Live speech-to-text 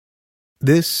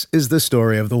This is the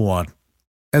story of the one.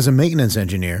 As a maintenance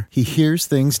engineer, he hears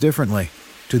things differently.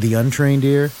 To the untrained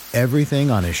ear,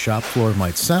 everything on his shop floor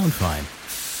might sound fine,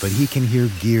 but he can hear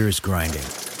gears grinding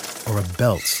or a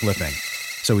belt slipping.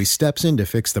 So he steps in to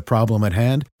fix the problem at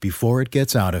hand before it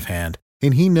gets out of hand.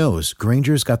 And he knows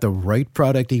Grainger's got the right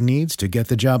product he needs to get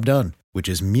the job done, which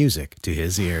is music to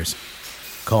his ears.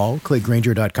 Call, click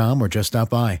Grainger.com, or just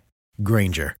stop by.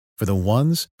 Grainger, for the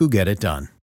ones who get it done.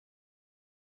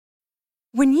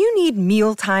 When you need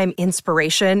mealtime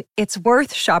inspiration, it's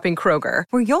worth shopping Kroger,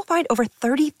 where you'll find over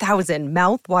 30,000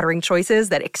 mouth-watering choices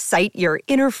that excite your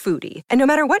inner foodie. And no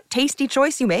matter what tasty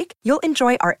choice you make, you'll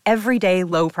enjoy our everyday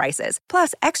low prices,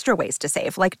 plus extra ways to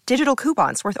save, like digital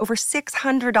coupons worth over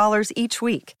 $600 each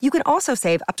week. You can also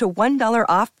save up to $1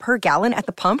 off per gallon at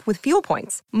the pump with fuel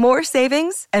points. More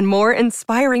savings and more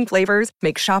inspiring flavors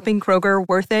make shopping Kroger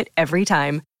worth it every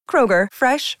time. Kroger,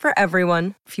 fresh for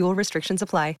everyone. Fuel restrictions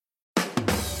apply.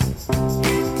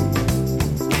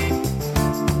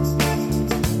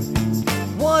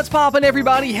 What's poppin',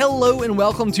 everybody? Hello and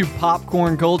welcome to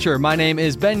Popcorn Culture. My name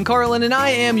is Ben Carlin and I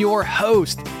am your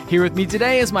host. Here with me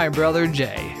today is my brother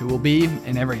Jay, who will be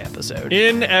in every episode.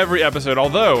 In every episode,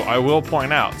 although I will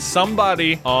point out,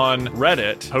 somebody on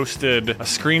Reddit posted a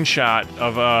screenshot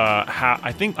of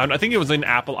I think it was in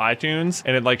Apple iTunes,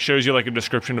 and it shows you a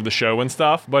description of the show and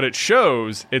stuff. But it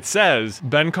says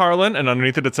Ben Carlin, and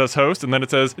underneath it says host, and then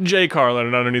it says Jay Carlin,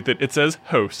 and underneath it says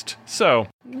host. So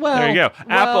there you go.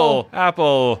 Apple,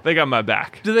 they got my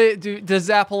back. Does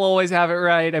Apple always have it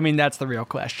right? I mean, that's the real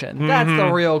question. Mm-hmm. That's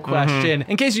the real question.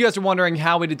 In case you guys are wondering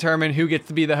how we determine who gets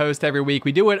to be the host every week,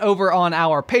 we do it over on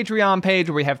our Patreon page,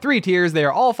 where we have 3 tiers. They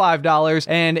are all $5,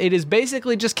 and it is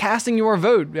basically just casting your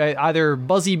vote. Either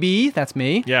Buzzy B, that's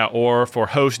me. Yeah, or for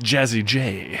host Jazzy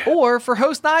J. Or for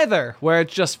host neither, where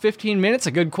it's just 15 minutes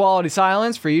of good quality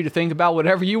silence for you to think about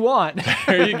whatever you want.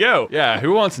 There you go. Yeah,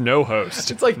 who wants no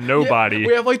host? It's like nobody.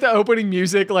 Yeah, we have the opening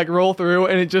music roll through,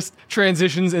 and it just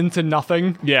transitions into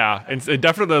nothing. Yeah, it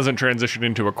definitely doesn't transition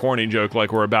into a corny joke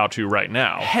like we're about to right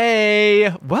now.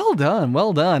 Hey, well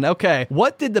done. Okay,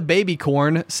 what did the baby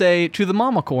corn say to the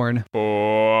mama corn?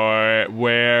 Boy,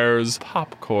 where's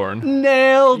popcorn?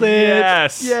 Nailed it.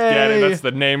 Yes. Yay. Get it? That's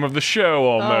the name of the show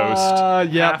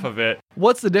almost. Yep. Half of it.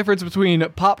 What's the difference between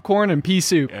popcorn and pea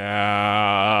soup? Soup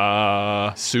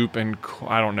and...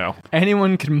 I don't know.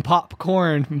 Anyone can pop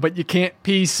corn, but you can't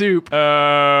pea soup. It's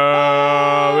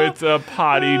a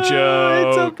potty joke.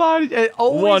 It's a potty...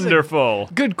 Wonderful.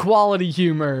 Good quality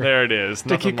humor. There it is.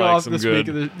 To kick off this week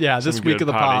of the... Yeah, this week of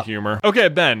the pop. Humor. Okay,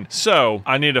 Ben, so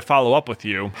I need to follow up with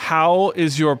you. How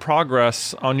is your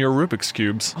progress on your Rubik's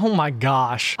Cubes? Oh my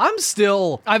gosh. I've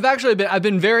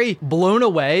been very blown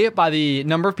away by the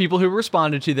number of people who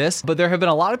responded to this, but there have been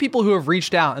a lot of people who have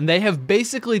reached out, and they have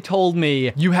basically told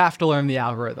me, you have to learn the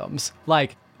algorithms.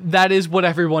 That is what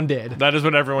everyone did.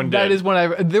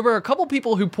 There were a couple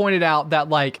people who pointed out that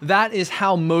that is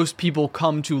how most people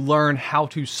come to learn how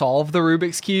to solve the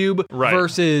Rubik's Cube, right,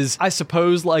 versus I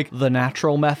suppose the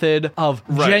natural method of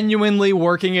genuinely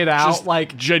working it out,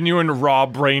 just genuine raw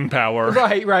brain power.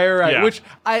 Right. Yeah. Which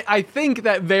I think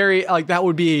that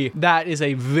that is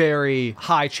a very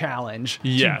high challenge.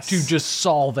 Yes. To just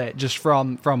solve it just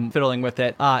from fiddling with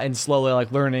it and slowly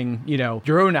learning,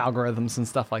 your own algorithms and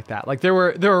stuff like that. There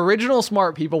were original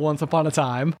smart people once upon a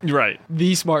time. Right.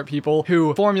 The smart people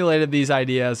who formulated these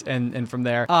ideas, and from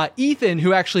there. Ethan,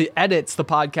 who actually edits the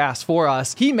podcast for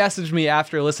us, he messaged me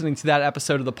after listening to that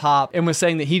episode of The Pop and was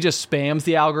saying that he just spams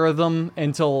the algorithm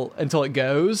until it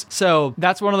goes. So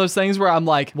that's one of those things where I'm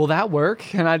like, will that work?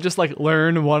 Can I just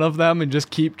learn one of them and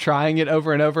just keep trying it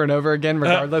over and over and over again,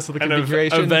 regardless of the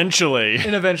configuration? Eventually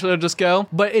it'll just go.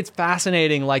 But it's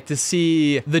fascinating, to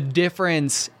see the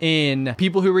difference in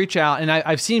people who reach out. And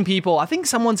I've seen people, I think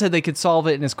someone said they could solve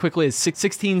it in as quickly as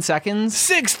 16 seconds.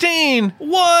 16?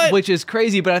 What? Which is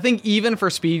crazy, but I think even for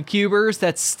speed cubers,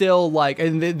 that's still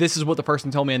and this is what the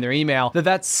person told me in their email,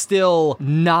 that's still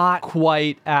not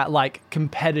quite at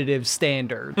competitive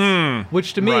standards,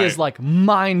 which to me is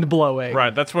mind blowing.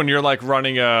 Right. That's when you're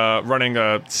running a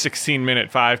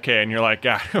 16-minute 5K and you're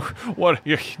what?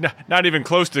 You're not even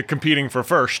close to competing for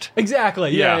first.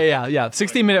 Exactly. Yeah.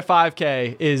 16-minute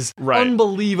 5K is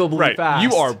unbelievably fast.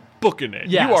 You are booking it.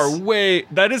 Yes. You are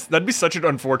that'd be such an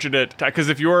unfortunate, because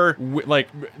if you're like,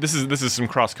 this is some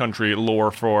cross country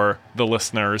lore for the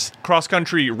listeners. Cross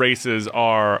country races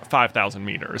are 5,000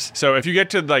 meters. So if you get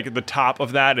to like the top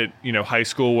of that at, high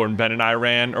school when Ben and I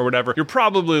ran or whatever, you're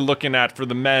probably looking at, for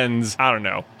the men's, I don't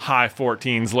know, high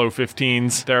 14s, low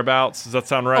 15s, thereabouts. Does that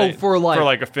sound right? Oh, for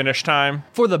like a finish time?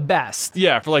 For the best.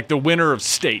 Yeah, for like the winner of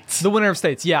states. The winner of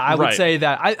states, yeah. I would Right. say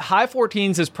that high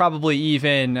 14s is probably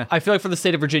even, I feel like for the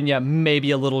state of Virginia,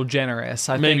 maybe a little generous.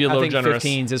 I think generous.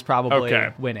 15s is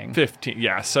probably winning. 15,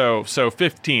 yeah. So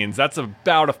 15s, that's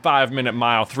about a 5-minute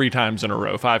mile 3 times in a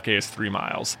row. 5K is 3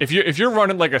 miles. If you're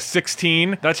running like a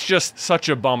 16, that's just such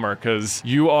a bummer, because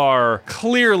you are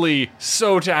clearly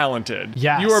so talented.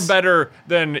 Yes. You are better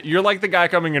than, you're like the guy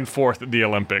coming in 4th at the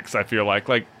Olympics, I feel like.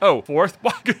 Like, oh, 4th?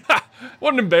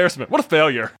 What an embarrassment. What a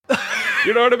failure.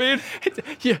 You know what I mean?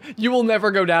 Yeah, you will never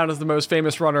go down as the most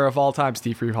famous runner of all time,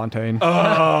 Steve Prefontaine.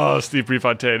 Oh, Steve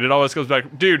Prefontaine. It always comes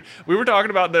back. Dude, we were talking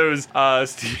about those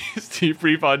Steve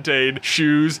Prefontaine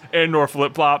shoes and or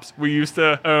flip-flops we used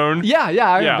to own. Yeah,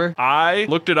 I remember. I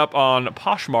looked it up on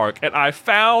Poshmark, and I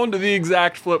found the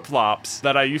exact flip-flops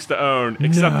that I used to own,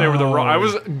 except they were the wrong. I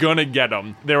was gonna get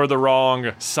them. They were the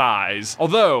wrong size.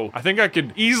 Although, I think I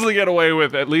could easily get away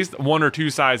with at least 1 or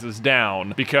 2 sizes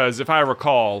down, because if I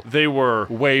recall, they were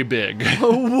way big.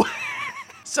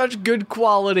 Such good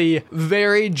quality,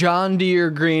 very John Deere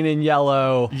green and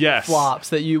yellow flops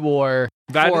that you wore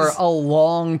for a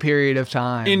long period of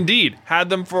time. Indeed, had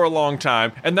them for a long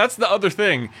time. And that's the other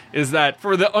thing, is that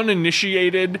for the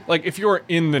uninitiated, like if you're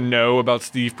in the know about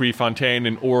Steve Prefontaine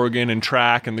and Oregon and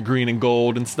track and the green and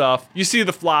gold and stuff, you see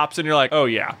the flops and you're like, oh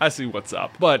yeah, I see what's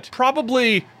up. But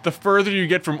probably the further you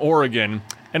get from Oregon,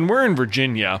 and we're in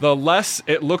Virginia, the less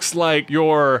it looks like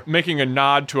you're making a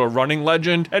nod to a running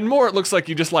legend, and more it looks like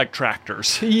you just like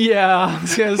tractors. Yeah, I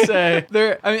was gonna say.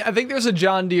 I think there's a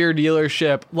John Deere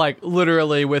dealership, like,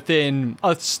 literally within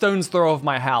a stone's throw of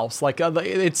my house. Like,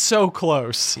 it's so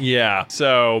close. Yeah,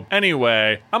 so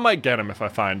anyway, I might get them if I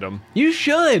find them. You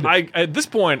should. At this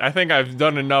point, I think I've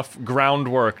done enough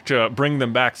groundwork to bring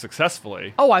them back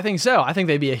successfully. Oh, I think so. I think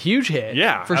they'd be a huge hit.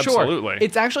 Yeah, for absolutely. sure.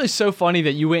 It's actually so funny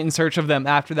that you went in search of them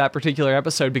after that particular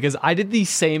episode, because I did the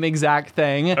same exact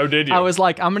thing. Oh, did you? I was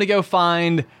like, I'm going to go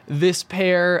find this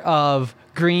pair of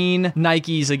green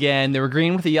Nikes again. They were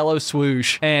green with a yellow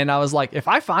swoosh. And I was like, if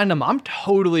I find them, I'm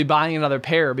totally buying another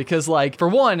pair, because, like, for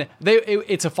one,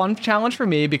 it's a fun challenge for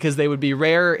me, because they would be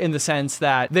rare in the sense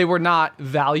that they were not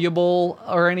valuable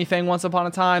or anything once upon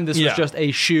a time. This was just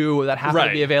a shoe that happened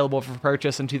to be available for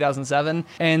purchase in 2007.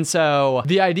 And so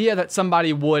the idea that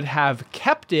somebody would have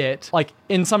kept it, like,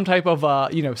 in some type of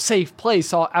safe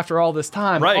place after all this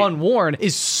time, unworn,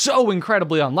 is so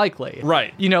incredibly unlikely.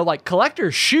 Right. Like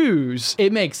collector's shoes,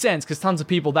 it makes sense, because tons of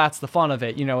people, that's the fun of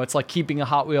it. It's like keeping a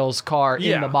Hot Wheels car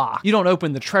in the box. You don't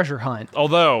open the treasure hunt.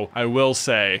 Although I will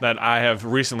say that I have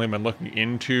recently been looking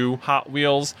into Hot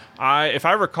Wheels. If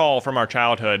I recall from our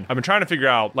childhood, I've been trying to figure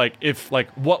out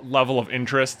what level of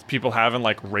interest people have in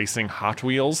like racing Hot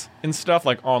Wheels and stuff,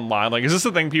 like online. Like, is this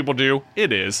a thing people do?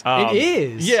 It is. It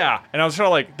is. Yeah. And I was sort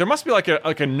of like, there must be like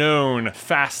a known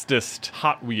fastest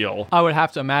Hot Wheel. I would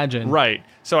have to imagine. Right.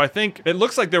 So I think it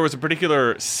looks like there was a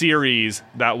particular series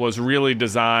that was really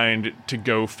designed to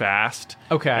go fast.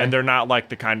 Okay. And they're not like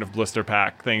the kind of blister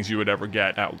pack things you would ever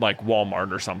get at like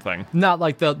Walmart or something. Not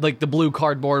like the blue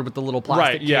cardboard with the little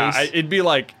plastic case. Yeah. It'd be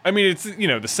like, I mean, it's,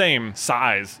 the same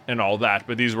size and all that,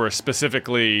 but these were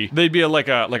specifically, they'd be like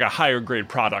a higher grade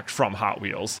product from Hot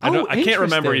Wheels. I can't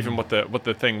remember even what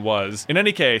the thing was. In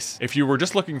any case, if you were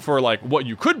just looking for like what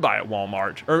you could buy at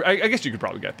Walmart, or I guess you could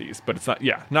probably get these, but it's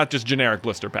not just generic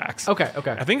blister packs. Okay.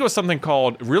 I think it was something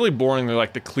called, really boringly,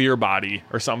 like the Clear Body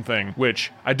or something, which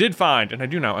I did find and I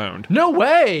do now own. No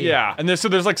way. Yeah, and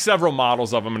there's like several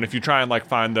models of them, and if you try and like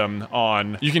find them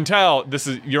on, you can tell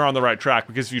you're on the right track,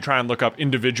 because if you try and look up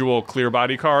individual Clear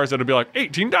Body cars, it'll be like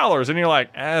 $18, and you're like,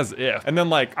 as if. And then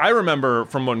like I remember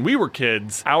from when we were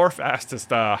kids, our fastest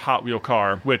Hot Wheel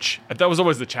car, which that was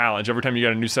always the challenge. Every time you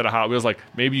got a new set of Hot Wheels, like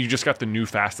maybe you just got the new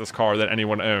fastest car that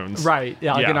anyone owns. Right.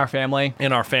 Yeah. Like in our family.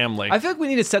 I feel like we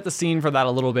need to set the scene for that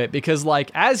a little bit, because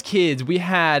like as kids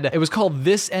it was called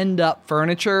This End Up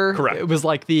Furniture. Correct. It was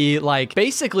like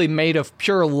basically made of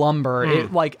pure lumber.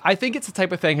 I think it's the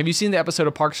type of thing. Have you seen the episode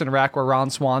of Parks and Rec where Ron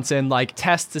Swanson like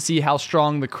tests to see how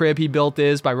strong the crib he built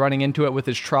is by running into it with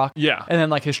his truck? Yeah. And then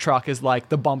like his truck is like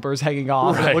the bumpers hanging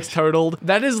off and it looks totaled.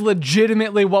 That is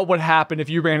legitimately what would happen if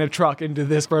you ran a truck into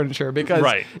this furniture,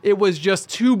 because it was just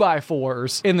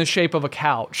 2x4s in the shape of a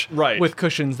couch with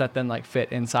cushions that then like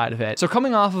fit inside of it. So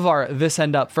coming off of our This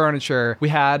End Up furniture, we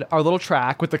had our little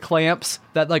track with the clamps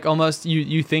that like almost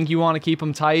you think you want to keep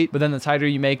them tight, but then the tighter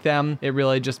you make them, it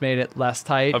really just made it less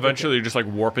tight. Eventually, you're just like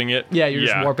warping it. Yeah, you're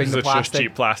just warping the plastic. It's just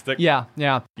cheap plastic.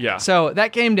 Yeah. So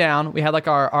that came down. We had like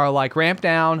our like ramp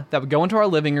down that would go into our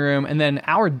living room, and then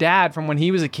our dad from when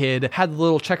he was a kid had the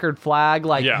little checkered flag,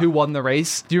 like who won the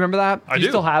race. Do you remember that? I do. You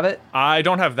still have it? I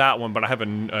don't have that one, but I have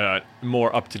a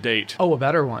more up to date. Oh, a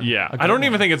better one. Yeah, I don't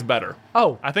even think it's better.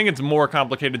 Oh, I think it's more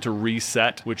complicated to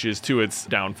reset, which is to its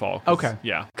downfall. Okay.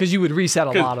 Yeah. Because you would reset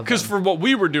a lot of them. Because for what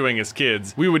we were doing as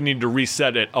kids, we would need to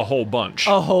reset it a whole bunch.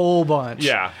 A whole bunch.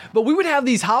 Yeah. But we would have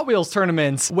these Hot Wheels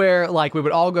tournaments where like we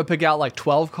would all go pick out like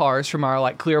 12 cars from our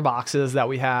like clear boxes that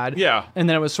we had. Yeah. And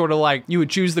then it was sort of like you would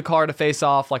choose the car to face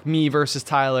off, like me versus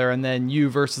Tyler, and then you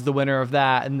versus the winner of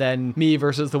that, and then me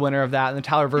versus the winner of that, and then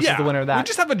Tyler versus the winner of that. We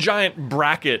just have a giant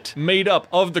bracket made up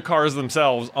of the cars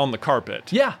themselves on the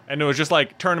carpet. Yeah. And it was just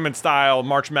like tournament style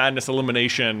March Madness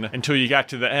elimination until you got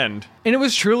to the end. And it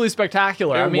was truly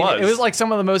spectacular. It was like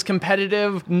some of the most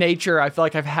competitive nature I feel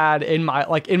like I've had in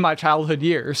my childhood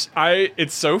years.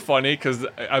 It's so funny because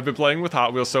I've been playing with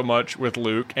Hot Wheels so much with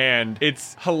Luke, and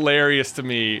it's hilarious to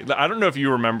me. I don't know if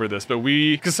you remember this, but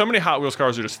because so many Hot Wheels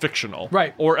cars are just fictional.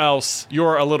 Right. Or else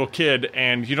you're a little kid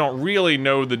and you don't really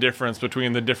know the difference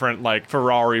between the different like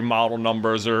Ferrari model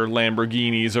numbers or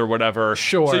Lamborghinis or whatever.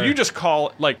 Sure. So you just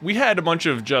call, like, we had a bunch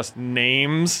of just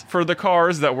names for the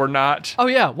cars that were not. Oh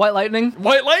yeah, White Lightning.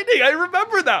 White Lightning, I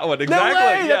remember that one, exactly. No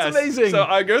way, yes. that's amazing. So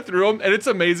I go through them, and it's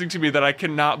amazing to me that I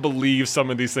cannot believe some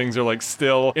of these things are like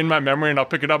still in my memory, and I'll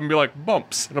pick it up and be like,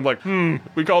 Bumps. And I'm like,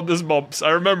 we called this Bumps.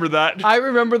 I remember that. I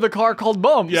remember the car called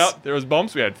Bumps. Yep, there was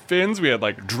Bumps, we had Fins, we had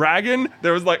like Dragon,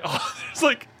 there was like, there's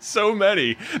like so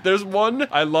many. There's one,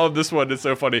 I love this one, it's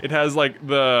so funny. It has like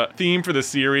the theme for the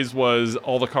series was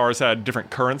all the cars had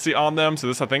different currency on them. So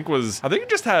this I think it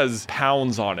just has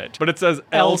pounds on it, but it says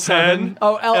L10.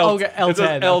 Oh, okay, L10. It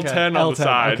says L10 on the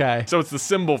side. Okay. So it's the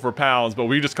symbol for pounds, but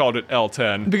we just called it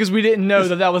L10. Because we didn't know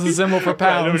that was a symbol for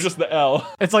pounds. Right, it was just the L.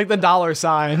 It's like the dollar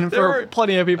sign for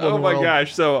plenty of people in the world. Oh my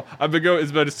gosh. So I've been going,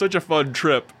 it's been such a fun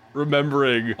trip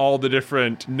remembering all the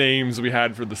different names we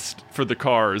had for the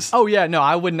cars. Oh yeah, no,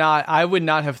 I would not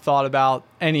have thought about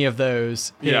any of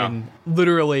those in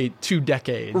literally 2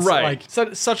 decades. Right.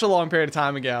 Like such a long period of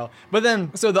time ago. But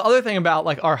then, so the other thing about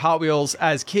like our Hot Wheels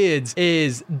as kids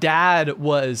is Dad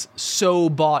was so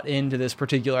bought into this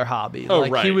particular hobby. Oh,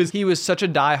 like right. he was such a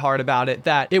diehard about it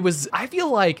that it was, I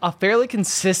feel like a fairly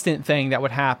consistent thing that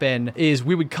would happen is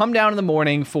we would come down in the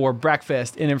morning for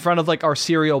breakfast, and in front of like our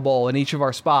cereal bowl in each of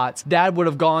our spots, Dad would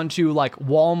have gone to like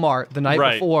Walmart the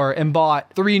night before and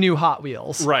bought 3 new Hot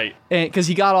Wheels. Right. And because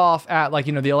he got off at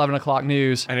like, the 11 o'clock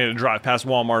news. And he had to drive past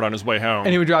Walmart on his way home.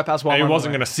 And he would drive past Walmart. And he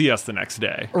wasn't going to see us the next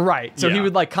day. Right. So he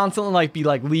would like constantly like be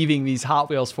like leaving these Hot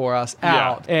Wheels for us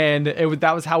out. Yeah. And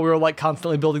that was how we were like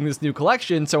constantly building this new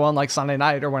collection. So on like Sunday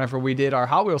night or whenever we did our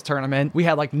Hot Wheels tournament, we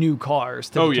had like new cars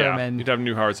to determine. Yeah. You'd have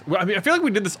new cars. Well, I mean, I feel like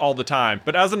we did this all the time.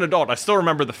 But as an adult, I still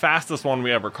remember the fastest one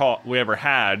we ever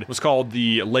had was called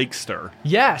the Lakester.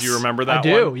 Yes. Do you remember that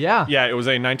one? I do, yeah. Yeah, it was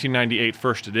a 1998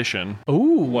 first edition. Ooh.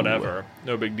 Whatever.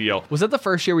 No big deal. Was that the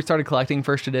first year we started collecting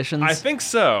first editions? I think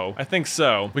so.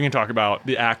 We can talk about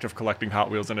the act of collecting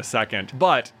Hot Wheels in a second.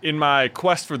 But in my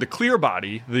quest for the clear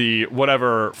body, the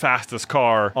whatever fastest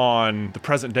car on the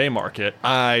present day market,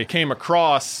 I came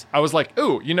across, I was like,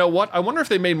 ooh, you know what? I wonder if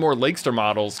they made more Lakester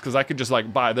models, because I could just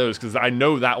like buy those, because I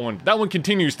know that one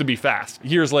continues to be fast.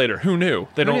 Years later, who knew?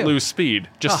 They don't lose speed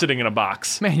just sitting in a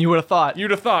box. Man, you would have thought.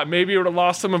 You'd have thought maybe it would have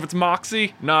lost some of its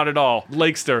moxie. Not at all.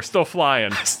 Lakester, still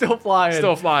flying. Still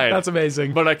flying. That's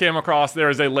amazing. But I came across, there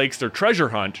is a Lakester treasure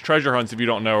hunt. Treasure hunts, if you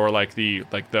don't know, are like the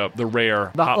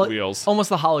rare Hot Wheels. Almost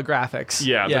the holographics.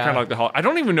 Yeah, they're kind of like I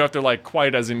don't even know if they're like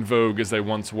quite as in vogue as they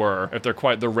once were, if they're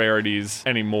quite the rarities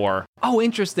anymore. Oh,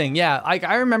 interesting. Yeah,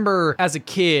 I remember as a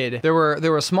kid, there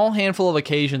were a small handful of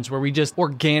occasions where we just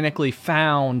organically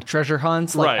found treasure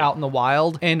hunts like out in the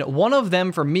wild. And one of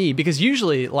them for me, because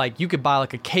usually like you could buy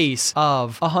like a case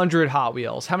of 100 Hot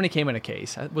Wheels. How many came in a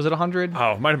case? Was it 100?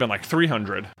 Oh, it might have been like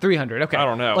 300. 300, okay. I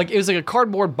don't know. Like it was like a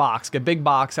cardboard box, like a big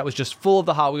box that was just full of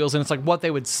the Hot Wheels, and it's like what they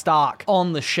would stock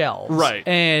on the shelves. Right.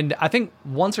 And I think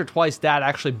once or twice Dad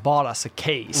actually bought us a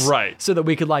case. Right. So that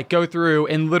we could like go through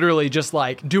and literally just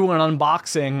like do an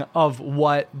unboxing of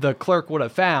what the clerk would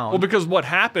have found. Well, because what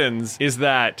happens is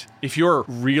that if you're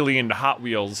really into Hot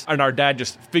Wheels, and our dad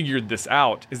just figured this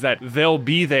out, is that they'll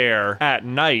be there at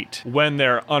night when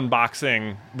they're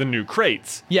unboxing the new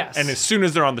crates. Yes. And as soon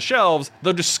as they're on the shelves,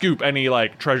 they'll just scoop any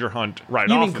like treasure hunt right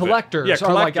You off mean of collectors? it. Yeah,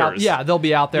 Are like collectors. they'll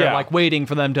be out there Yeah. like waiting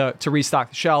for them to restock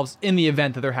the shelves in the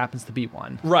event that there happens to be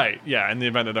one. Right, yeah, in the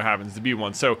event that there happens to be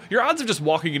one. So your odds of just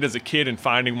walking in as a kid and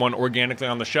finding one organically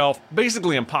on the shelf,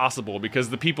 basically impossible, because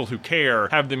the people who care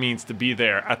have the means to be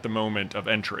there at the moment of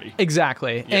entry.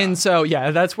 Exactly. Yeah. And so,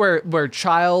 yeah, that's where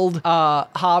child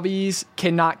hobbies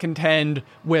cannot contend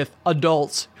with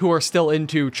adults who are still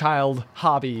into child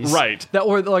hobbies. Right. That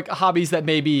or like hobbies that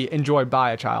may be enjoyed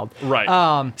by a child.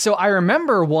 Right. So I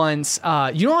remember once,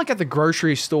 like at the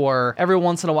grocery store, every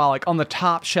once in a while, like on the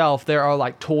top shelf, there are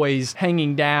like toys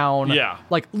hanging down. Yeah.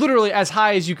 Like literally as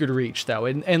high as you could reach though.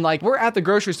 And like we're at the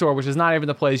grocery store, which is not even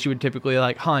the place you would typically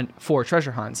like hunt for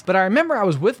treasure hunts. But I remember I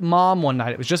was with mom one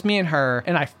night. It was just me and her,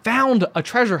 and I found a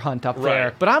treasure hunt up there.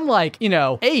 Right. But I'm like,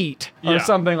 8 or Yeah.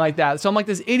 something like that. So I'm like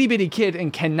this itty bitty kid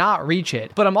and cannot reach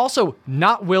it. But I'm also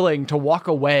not willing to walk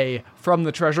away from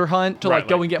the treasure hunt to Right, like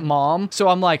go like- and get mom. So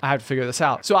I'm like, I have to figure this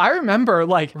out. So I remember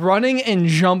like running and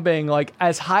jumping like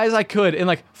as high as I could and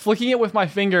like flicking it with my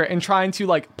finger and trying to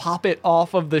like pop it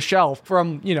off of the shelf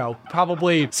from,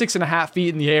 probably 6.5 feet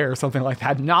in the air or something like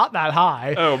that. Not that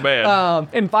high. Oh, man.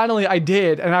 And finally I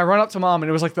did. And I run up to mom, and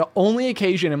it was like the only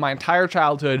occasion in my entire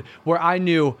childhood where I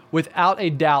knew without a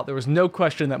doubt, there was no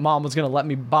question that mom was going to let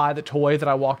me buy the toy that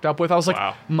I walked up with. I was like,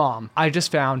 Wow. Mom, I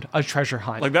just found a treasure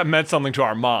hunt. Like that meant something to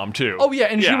our mom too. Oh yeah,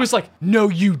 and she was like, "No,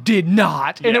 you did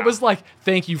not," and Yeah. it was like,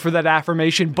 "Thank you for that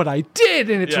affirmation, but I did,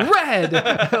 and it's Yeah. red."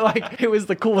 Like it was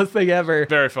the coolest thing ever.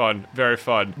 Very fun, very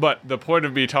fun. But the point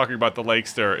of me talking about the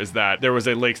Lakester is that there was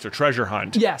a Lakester treasure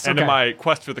hunt. Yes, And okay. in my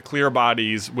quest for the clear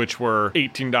bodies, which were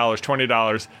 $18,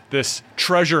 $20, this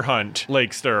treasure hunt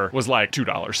Lakester was like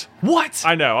 $2. What?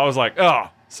 I know. I was like, oh,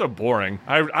 so boring.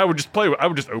 I would just play. I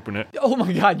would just open it. Oh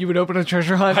my god, you would open a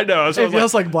treasure hunt? I know, so I It was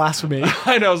feels like blasphemy.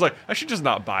 I know. I was like, I should just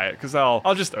not buy it because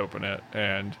I'll just open it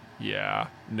and. Yeah,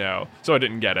 no. So I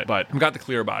didn't get it, but I've got the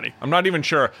clear body. I'm not even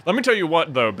sure. Let me tell you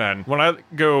what, though, Ben. When I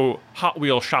go Hot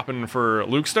Wheels shopping for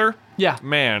Lukester, Yeah.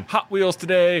 man, Hot Wheels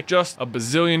today, just a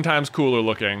bazillion times cooler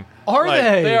looking. Are Like,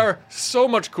 they? They are so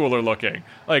much cooler looking.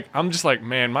 Like, I'm just like,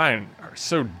 man, mine are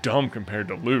so dumb compared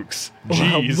to Luke's.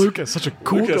 Jeez. Luke has such a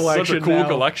cool Luke has collection such a cool now.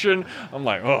 collection. I'm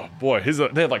like, oh boy,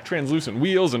 they have like translucent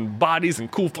wheels and bodies and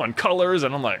cool fun colors,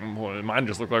 and I'm like, boy, mine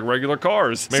just look like regular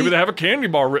cars. Maybe See- they have a candy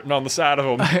bar written on the side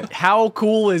of them. How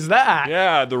cool is that?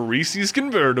 Yeah, the Reese's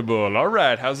convertible. All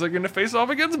right, how's it gonna face off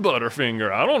against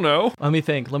Butterfinger? I don't know. Let me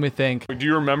think. Do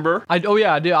you remember? I do.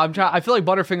 I'm trying. I feel like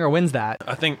Butterfinger wins that.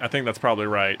 I think that's probably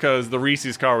right because the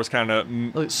Reese's car was kind of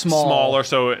Like, small. smaller,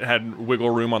 so it had wiggle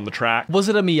room on the track. Was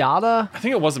it a Miata? I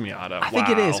think it was a Miata. I think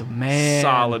it is. Man.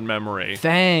 Solid memory.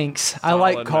 Thanks. I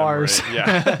like Solid cars. memory.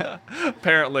 Yeah.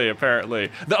 apparently.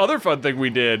 The other fun thing we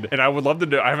did, and I would love to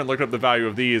do, I haven't looked up the value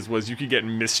of these, was you could get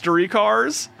mystery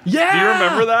cars. Yeah. Do you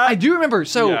remember that? I do remember.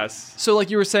 So, Yes. so like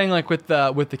you were saying, like with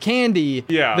the candy,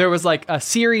 Yeah. there was like a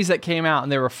series that came out,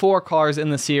 and there were 4 cars in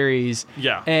the series.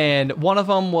 Yeah. And one of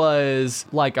them was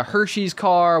like a Hershey's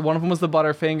car. One of them was the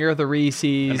Butterfinger, the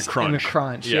Reese's, And the Crunch. and the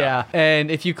Crunch. Yeah. Yeah.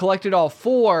 And if you collected all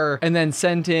 4 and then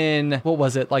sent in, what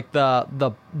was it, like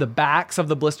the backs of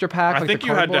the blister pack? I like think the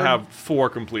you had to cardboard? have 4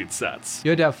 complete sets.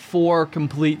 You had to have 4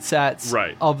 complete sets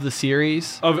Right. of the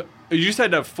series. You just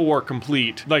had to have 4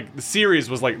 complete. Like the series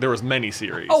was like there was many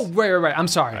series. Oh, right. I'm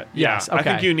sorry. Yeah, Yes. Okay. I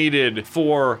think you needed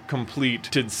 4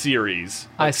 completed series.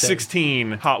 I Like see.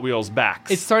 16 Hot Wheels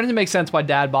backs. It's starting to make sense why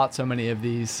Dad bought so many of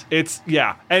these. It's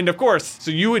yeah, and of course,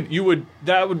 so you would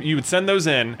send those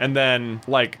in, and then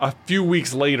like a few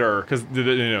weeks later, because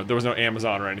there was no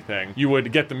Amazon or anything, you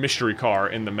would get the mystery car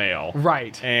in the mail.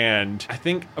 Right. And I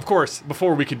think, of course,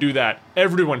 before we could do that,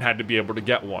 everyone had to be able to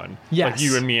get one. Yes. Like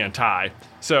you and me and Ty.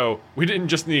 So we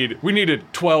needed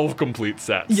 12 complete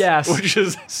sets. Yes. Which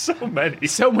is so many.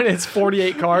 So when it's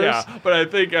 48 cars. Yeah, but I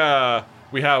think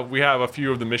we have a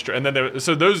few of the mystery, and then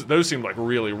those seemed like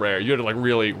really rare. You had to like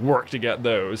really work to get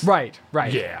those. Right.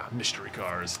 Yeah, mystery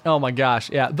cars. Oh my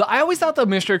gosh, yeah. I always thought the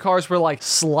mystery cars were like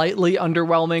slightly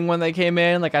underwhelming when they came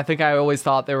in. Like I think I always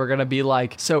thought they were gonna be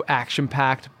like so action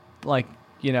packed, like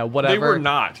whatever. They were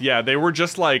not. Yeah, they were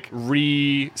just like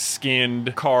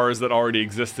re-skinned cars that already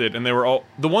existed, and they were all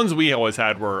the ones we always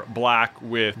had were black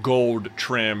with gold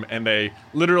trim, and they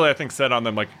literally, I think, said on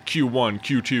them like Q1,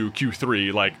 Q2,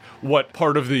 Q3, like what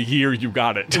part of the year you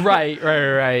got it. Right.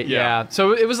 Yeah.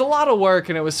 So it was a lot of work,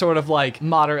 and it was sort of like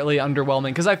moderately underwhelming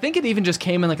because I think it even just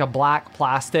came in like a black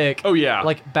plastic. Oh, yeah.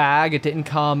 Like bag. It didn't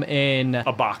come in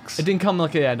A box. It didn't come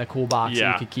like in a cool box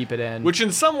that you could keep it in. Which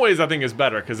in some ways I think is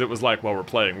better because it was like, well, we're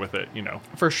playing with it,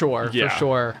 For sure.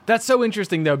 Yeah. That's so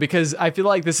interesting though, because I feel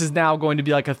like this is now going to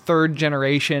be like a third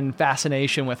generation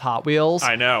fascination with Hot Wheels.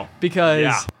 I know. Because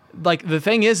Yeah. like the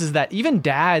thing is that even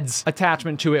Dad's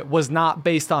attachment to it was not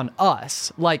based on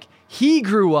us. Like he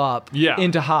grew up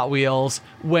into Hot Wheels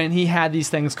when he had these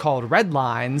things called red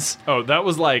lines. Oh, that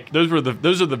was like those are the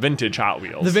vintage Hot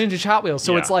Wheels. The vintage Hot Wheels.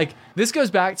 So Yeah. it's like this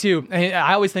goes back to, and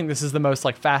I always think this is the most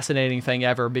like fascinating thing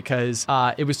ever because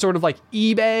it was sort of like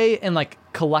eBay and like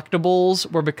collectibles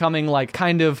were becoming like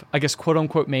kind of, I guess, quote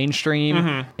unquote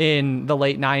mainstream in the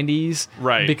late 90s.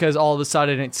 Right. Because all of a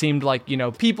sudden it seemed like,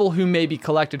 people who maybe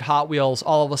collected Hot Wheels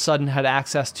all of a sudden had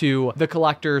access to the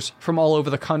collectors from all over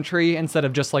the country instead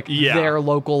of just like their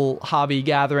local hobby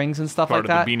gatherings and stuff Part like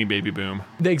that. of the Beanie Baby boom.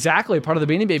 Exactly, part of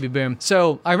the Beanie Baby boom.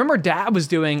 So I remember Dad was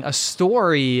doing a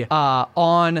story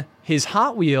on his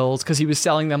Hot Wheels because he was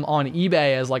selling them on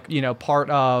eBay as like, part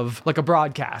of like a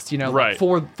broadcast, Right. like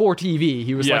for TV.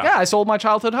 He was like, I sold my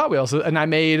childhood Hot Wheels. And I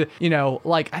made,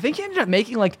 like, I think he ended up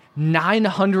making like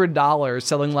 $900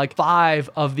 selling like 5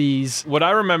 of these. What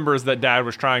I remember is that Dad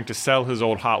was trying to sell his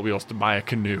old Hot Wheels to buy a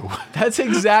canoe. That's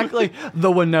exactly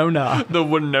the Winona. The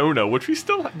Winona, which we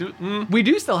still We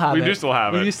do still have it. We do still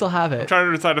have it. We do still have it. I'm trying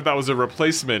to decide if that was a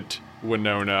replacement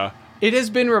Winona. It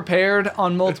has been repaired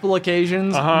on multiple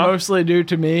occasions, mostly due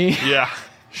to me. Yeah.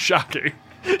 Shocking.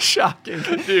 Shocking.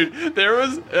 Dude, there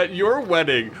was, at your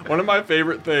wedding, one of my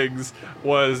favorite things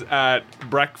was at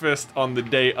breakfast on the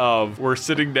day of, we're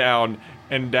sitting down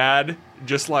and Dad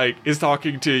just like is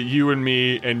talking to you and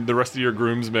me and the rest of your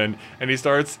groomsmen, and he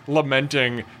starts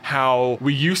lamenting how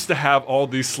we used to have all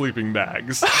these sleeping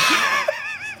bags.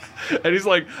 And he's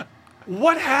like,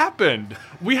 what happened?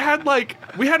 We had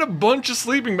a bunch of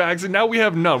sleeping bags and now we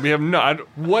have none. We have none.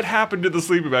 What happened to the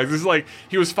sleeping bags? It's like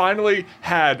he was finally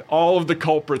had all of the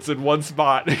culprits in one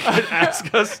spot and could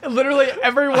ask us. Literally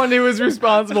everyone who was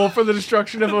responsible for the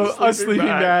destruction of a sleeping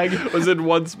bag was in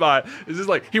one spot. It's just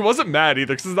like, he wasn't mad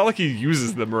either because it's not like he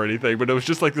uses them or anything, but it was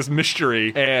just like this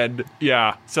mystery. And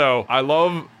yeah, so I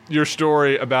love your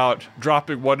story about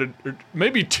dropping one, or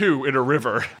maybe 2 in a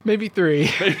river. Maybe 3.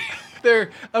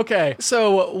 Okay,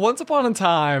 so once upon a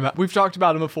time, we've talked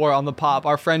about him before on the pop.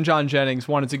 Our friend John Jennings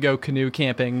wanted to go canoe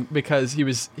camping because he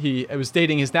was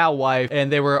dating his now wife,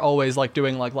 and they were always like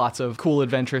doing like lots of cool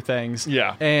adventure things.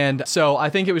 Yeah. And so I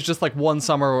think it was just like one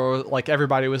summer where like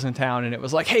everybody was in town, and it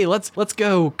was like, hey, let's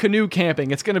go canoe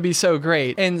camping. It's gonna be so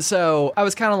great. And so I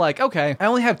was kind of like, okay, I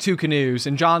only have 2 canoes,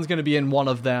 and John's gonna be in one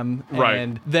of them. Right.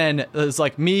 And then it's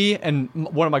like me and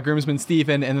one of my groomsmen,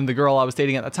 Stephen, and then the girl I was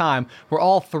dating at the time. We're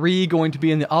all 3 going to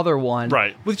be in the other one,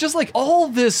 right, with just like all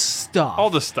this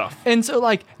stuff. And so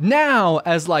like now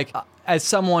as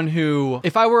someone who,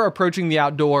 if I were approaching the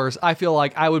outdoors, I feel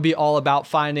like I would be all about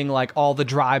finding like all the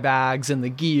dry bags and the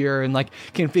gear and like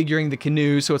configuring the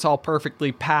canoe so it's all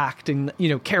perfectly packed and,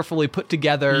 carefully put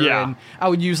together. Yeah. And I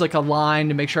would use like a line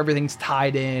to make sure everything's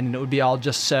tied in, and it would be all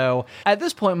just so. At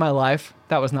this point in my life,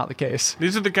 that was not the case.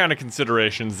 These are the kind of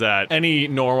considerations that any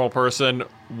normal person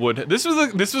would. This was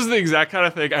the exact kind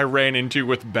of thing I ran into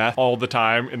with Beth all the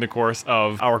time in the course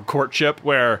of our courtship,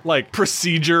 where like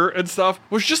procedure and stuff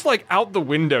was just like out the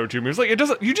window to me. It was like, it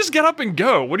doesn't. You just get up and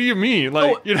go. What do you mean?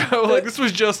 Like, this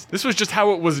was just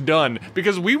how it was done,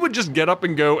 because we would just get up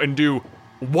and go and do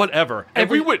whatever, and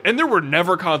there were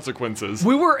never consequences.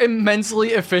 We were immensely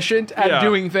efficient at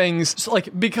doing things,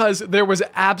 like, because there was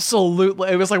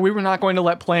it was like we were not going to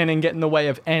let planning get in the way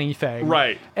of anything.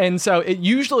 Right. And so it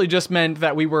usually just meant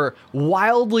that we were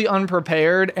wildly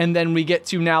unprepared, and then we get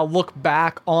to now look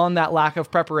back on that lack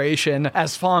of preparation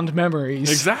as fond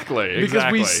memories. Exactly.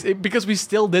 Because we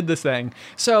still did this thing.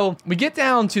 So we get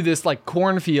down to this like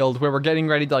cornfield where we're getting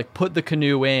ready to like put the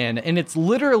canoe in, and it's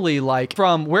literally like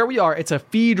from where we are, it's a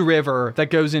feed river that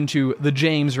goes into the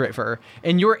James River,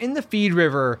 and you're in the feed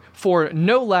river for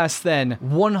no less than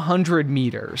 100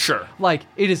 meters. Sure. Like,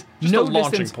 it is just no a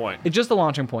launching distance, point. It's just a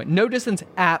launching point. No distance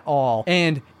at all.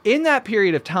 And in that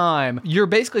period of time, you're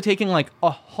basically taking like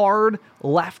a hard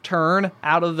left turn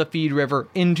out of the Feed River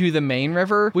into the main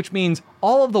river, which means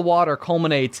all of the water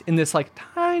culminates in this like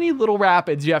tiny little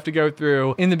rapids you have to go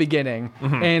through in the beginning.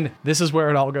 And this is where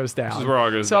it all goes down. This is where it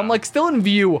all goes so down. I'm like still in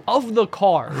view of the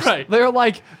cars. Right. They're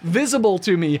like visible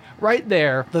to me right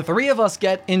there. The three of us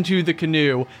get into the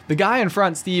canoe. The guy in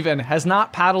front, Steven, has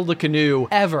not paddled a canoe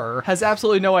ever, has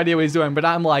absolutely no idea what he's doing, but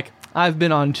I'm like, I've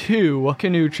been on 2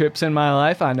 canoe trips in my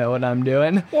life. I know what I'm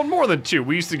doing. Well, more than 2.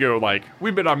 We used to go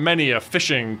we've been on many a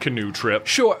fishing canoe trip.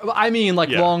 Sure. I mean, like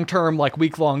Yeah. long-term, like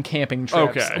week-long camping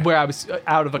trips Okay. where I was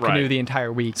out of a canoe Right. the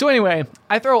entire week. So anyway,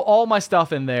 I throw all my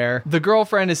stuff in there. The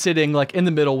girlfriend is sitting like in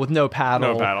the middle with no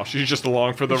paddle. No paddle. She's just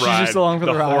along for the She's ride. just along for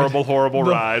the ride. Horrible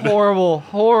The ride.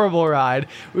 Horrible ride.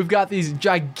 We've got these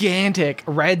gigantic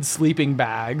red sleeping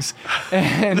bags.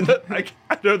 And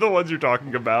I know the ones you're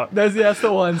talking about. that's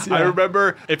the ones. Yeah. I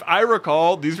remember, if I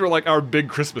recall, these were like our big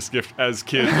Christmas gift as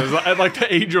kids, at like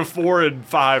the age of 4 and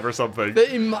 5 or something.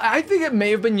 I think it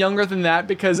may have been younger than that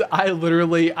because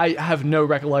I have no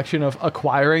recollection of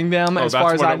acquiring them as that's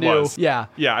far as what I it knew. was. Yeah.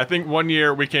 Yeah, I think one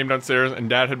year we came downstairs and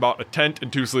Dad had bought a tent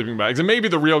and 2 sleeping bags, and maybe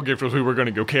the real gift was we were going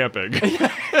to go camping.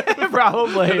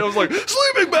 Probably. And I was like,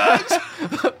 sleeping bags!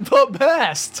 the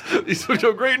best. These would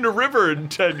go great in a river in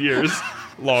 10 years.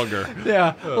 Longer.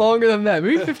 Yeah, longer than that.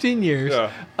 Maybe 15 years.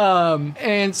 Yeah.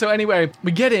 And so anyway,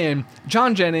 we get in.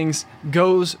 John Jennings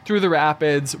goes through the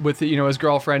rapids with, his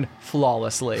girlfriend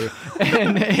flawlessly.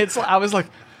 And I was like,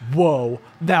 whoa,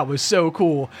 that was so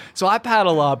cool. So I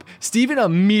paddle up. Steven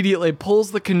immediately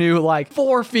pulls the canoe like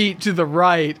 4 feet to the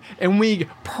right, and we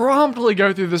promptly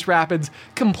go through this rapids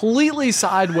completely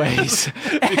sideways.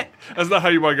 That's not how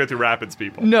you want to go through rapids,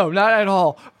 people. No, not at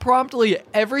all. Promptly,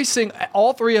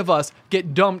 all 3 of us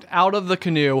get dumped out of the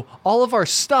canoe. All of our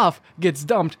stuff gets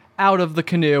dumped out of the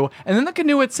canoe, and then the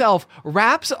canoe itself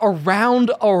wraps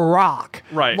around a rock.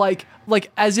 Right.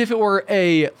 Like as if it were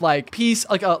a piece,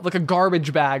 like a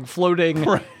garbage bag floating,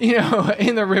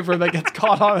 in the river that gets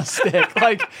caught on a stick.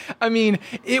 I mean,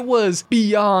 it was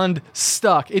beyond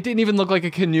stuck. It didn't even look like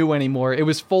a canoe anymore. It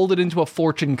was folded into a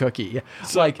fortune cookie.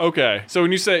 Okay, so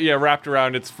when you say wrapped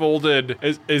around, it's folded.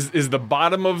 Is the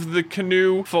bottom of the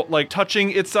canoe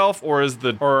touching itself, or is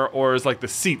like the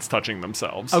seats touching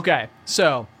themselves? Okay,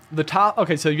 so the top.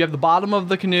 Okay, so you have the bottom of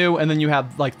the canoe, and then you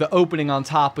have like the opening on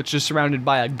top, which is surrounded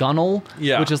by a gunnel,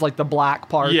 which is like the black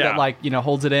part that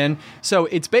holds it in. So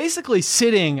it's basically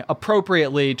sitting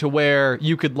appropriately to where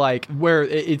you could where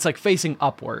it's like facing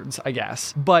upwards, I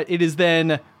guess. But it is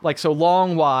then so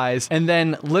long wise, and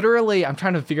then literally, I'm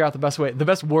trying to figure out the best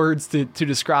words to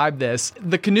describe this.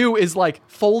 The canoe is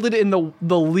folded in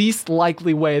the least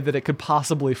likely way that it could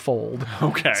possibly fold.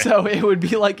 Okay. So it would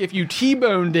be like if you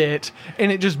T-boned it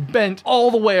and it just bent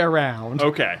all the way around.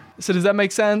 Okay. So does that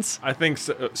make sense? I think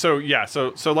so. So yeah.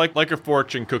 So like a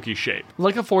fortune cookie shape.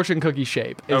 Like a fortune cookie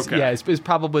shape. Is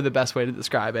probably the best way to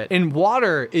describe it. And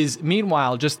water is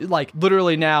meanwhile just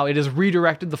literally now it has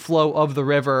redirected the flow of the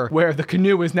river where the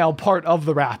canoe is now part of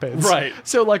the rapids. Right.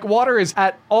 So water is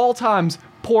at all times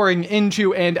pouring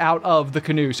into and out of the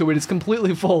canoe, so it is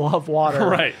completely full of water.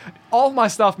 Right. All of my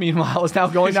stuff, meanwhile, is now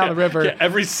going down the river. Yeah,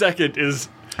 every second is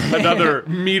another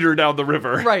meter down the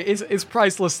river. Right, it's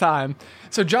priceless time.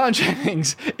 So John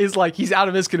Jennings is he's out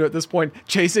of his canoe at this point,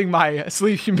 chasing my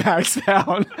sleeping bags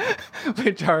down,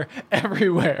 which are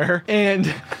everywhere.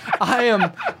 And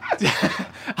I'm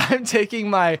taking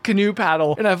my canoe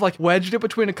paddle and I've wedged it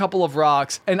between a couple of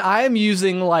rocks, and I am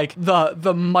using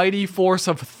the mighty force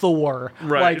of Thor.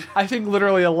 Right. I think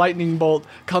literally a lightning bolt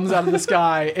comes out of the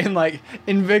sky and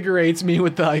invigorates me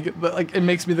with it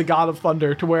makes me the god of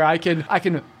thunder to where I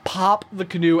can pop the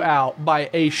canoe out by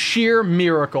a sheer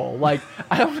miracle.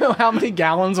 I don't know how many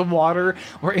gallons of water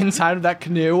were inside of that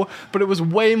canoe, but it was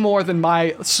way more than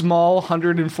my small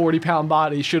 140-pound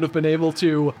body should have been able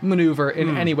to maneuver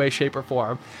in any way, shape, or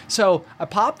form. So I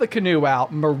pop the canoe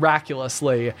out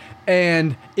miraculously,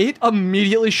 and it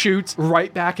immediately shoots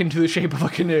right back into the shape of a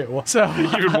canoe. So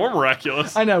Even more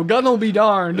miraculous. I know, gun will be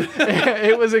darned.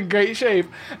 It was in great shape.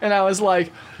 And I was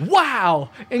like, wow,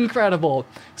 incredible.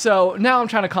 So now I'm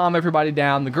trying to calm everybody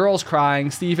down. The girl's crying.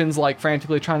 Steven's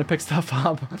frantically trying to pick stuff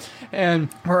up. And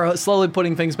we're slowly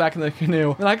putting things back in the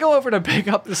canoe. And I go over to pick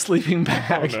up the sleeping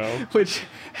bag, which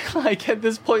at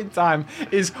this point in time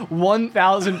is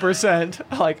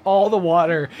 1,000% all the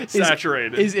water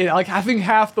saturated. Is in, I think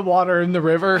half the water in the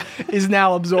river is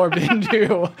now absorbed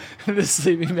into the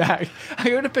sleeping bag. I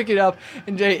go to pick it up,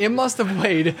 and Jay, it must have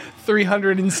weighed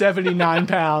 379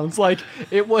 pounds.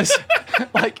 It was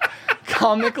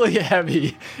comically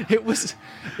heavy. It was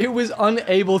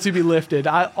unable to be lifted.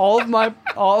 All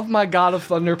of my God of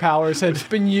Thunder powers had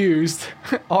been used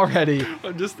already.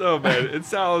 Oh man, it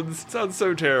sounds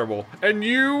so terrible. And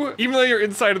you, even though you're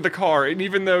inside of the car, and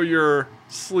even though your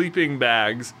sleeping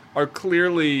bags are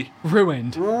clearly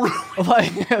ruined.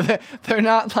 Like, they're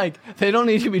not like, they don't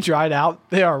need to be dried out.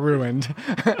 They are ruined.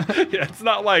 Yeah, it's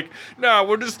not like, no,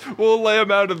 we'll lay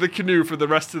them out of the canoe for the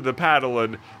rest of the paddle,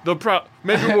 and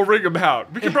maybe we'll rig them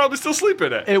out. We can probably still sleep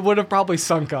in it. It would have probably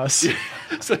sunk us.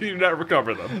 So you do not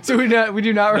recover them. So we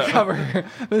do not recover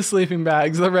the sleeping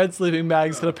bags, the red sleeping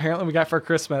bags that apparently we got for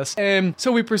Christmas. And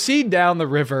so we proceed down the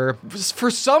river.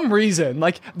 For some reason,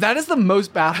 like, that is the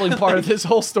most baffling part of this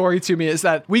whole story to me, is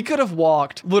that we could have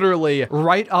walked literally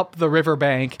right up the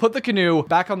riverbank, put the canoe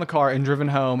back on the car, and driven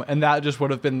home, and that just would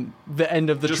have been the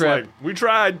end of the trip. Like, we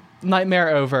tried. Nightmare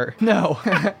over. No.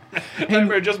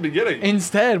 Nightmare just beginning.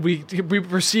 Instead, we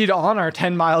proceed on our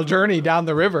 10-mile journey down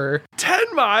the river.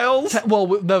 10 miles? Well,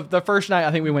 the first night,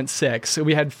 I think we went 6. So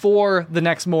we had 4 the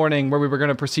next morning, where we were going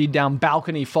to proceed down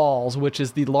Balcony Falls, which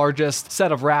is the largest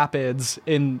set of rapids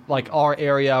in like our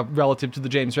area relative to the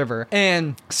James River.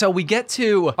 And so we get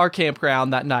to our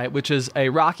campground that night, which is a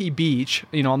rocky beach,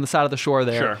 on the side of the shore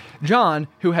there. Sure. John,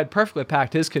 who had perfectly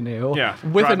packed his canoe. Yeah,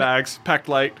 with dry bags, packed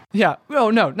light. Yeah.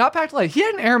 Oh, no, not packed light. He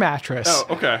had an air mattress.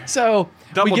 Oh, okay. So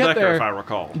double we get decker, there, if I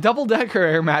recall. Double decker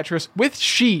air mattress with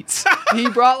sheets. He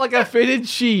brought like a fitted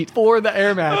sheet for the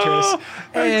air mattress. Oh,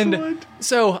 and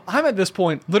so I'm at this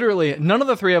point, literally, none of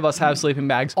the 3 of us have sleeping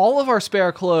bags. All of our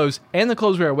spare clothes and the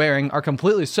clothes we are wearing are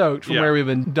completely soaked from where we've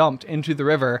been dumped into the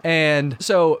river. And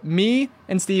so me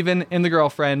and Steven and the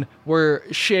girlfriend were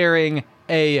sharing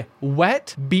a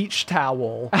wet beach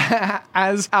towel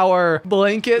as our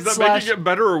blanket. Is that making it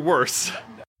better or worse?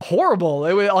 Horrible.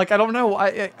 It was like, I don't know.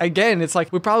 Again, it's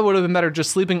like we probably would have been better just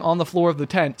sleeping on the floor of the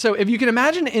tent. So if you can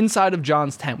imagine inside of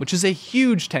John's tent, which is a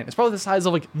huge tent, it's probably the size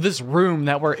of like this room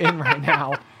that we're in right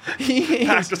now. He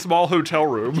packed a small hotel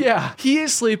room. Yeah, he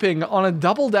is sleeping on a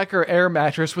double-decker air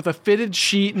mattress with a fitted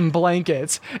sheet and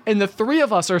blankets, and the 3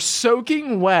 of us are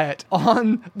soaking wet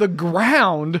on the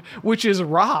ground, which is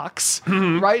rocks,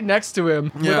 right next to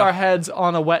him, with our heads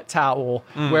on a wet towel,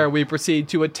 where we proceed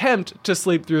to attempt to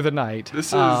sleep through the night.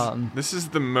 This is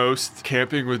the most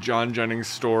Camping with John Jennings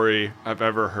story I've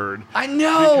ever heard. I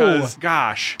know! Because,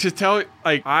 gosh,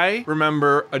 I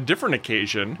remember a different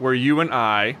occasion where you and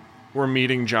I were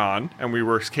meeting John, and we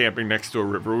were camping next to a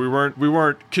river. We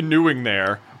weren't canoeing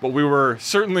there, but we were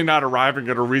certainly not arriving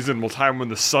at a reasonable time when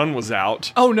the sun was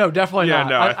out. Oh no, definitely not.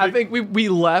 No, I think we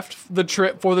left the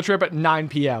trip at 9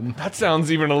 p.m. That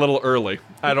sounds even a little early.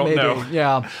 I don't know.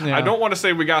 Yeah. I don't want to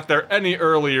say we got there any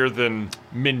earlier than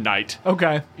midnight.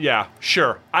 Okay. Yeah,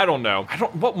 sure. I don't know.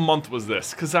 What month was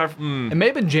this? Because it may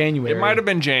have been January. It might have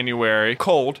been January.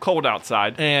 Cold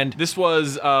outside. And this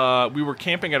was, we were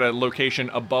camping at a location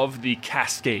above the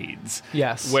Cascades.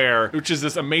 Yes. Which is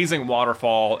this amazing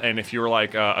waterfall. And if you're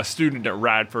like a student at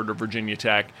Radford or Virginia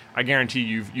Tech, I guarantee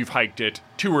you've hiked it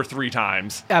 2 or 3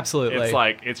 times. Absolutely.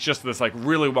 It's just this like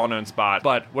really well-known spot.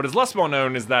 But what is less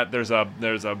well-known is that there's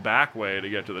a back way to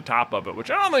get to the top of it,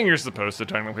 which I don't think you're supposed to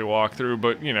technically walk through,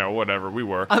 but whatever, we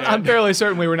were. I'm fairly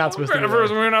certain we were not supposed to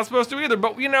We were not supposed to either,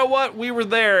 but you know what? We were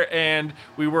there, and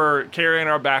we were carrying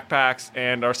our backpacks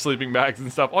and our sleeping bags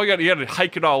and stuff. You got to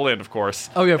hike it all in, of course.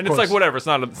 Oh yeah, of and course. It's like whatever. It's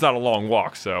not a long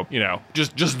walk, so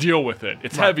just deal with it.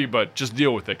 It's heavy, but just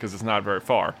deal with it because it's not very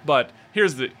far. But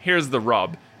here's the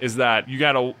rub: is that you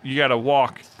gotta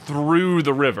walk through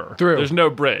the river. There's no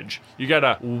bridge. You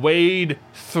gotta wade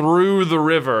through the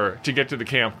river to get to the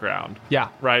campground. Yeah.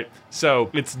 Right? So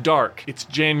it's dark. It's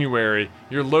January.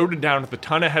 You're loaded down with a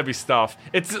ton of heavy stuff.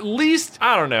 It's at least,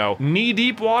 I don't know,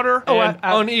 knee-deep water and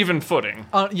uneven footing.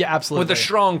 Yeah, absolutely. With a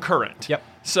strong current. Yep.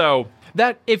 So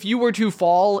that if you were to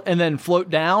fall and then float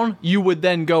down, you would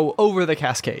then go over the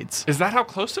Cascades. Is that how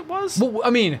close it was? Well,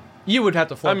 I mean, you would have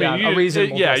to float down a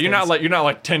reasonable distance. You're not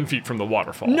like 10 feet from the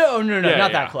waterfall. No,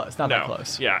 not that close. Not that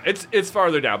close. Yeah, it's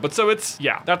farther down. But so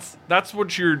that's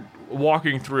what you're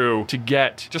walking through to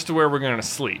get just to where we're going to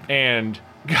sleep. And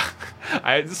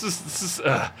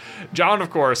John, of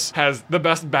course, has the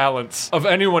best balance of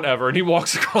anyone ever, and he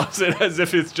walks across it as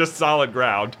if it's just solid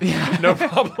ground. Yeah. No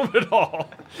problem at all.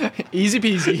 Easy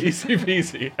peasy. Easy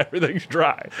peasy. Everything's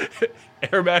dry.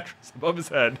 Air mattress above his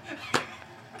head.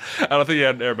 I don't think he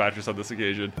had an air mattress on this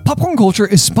occasion. Popcorn Culture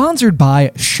is sponsored by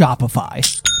Shopify.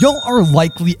 Y'all are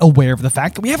likely aware of the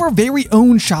fact that we have our very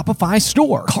own Shopify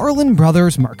store, Carlin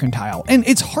Brothers Mercantile, and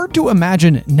it's hard to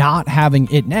imagine not having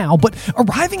it now, but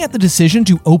arriving at the decision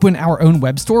to open our own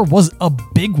web store was a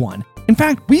big one. In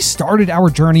fact, we started our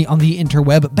journey on the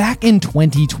interweb back in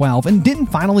 2012 and didn't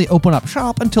finally open up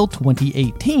shop until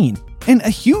 2018. And a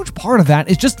huge part of that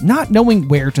is just not knowing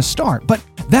where to start, but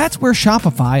that's where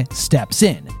Shopify steps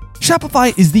in.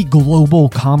 Shopify is the global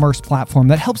commerce platform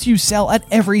that helps you sell at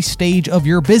every stage of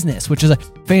your business, which is a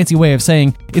fancy way of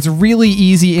saying it's a really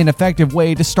easy and effective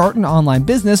way to start an online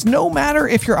business, no matter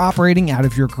if you're operating out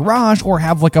of your garage or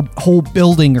have like a whole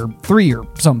building or 3 or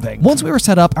something. Once we were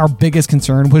set up, our biggest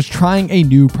concern was trying a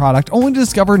new product only to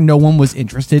discover no one was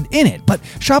interested in it. But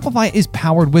Shopify is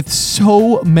powered with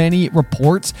so many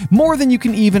reports, more than you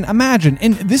can even imagine.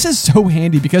 And this is so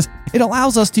handy because it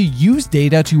allows us to use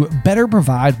data to better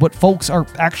provide what folks are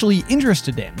actually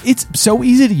interested in. It's so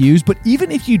easy to use, but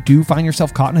even if you do find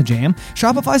yourself caught in a jam,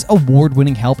 Shopify's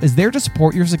award-winning help is there to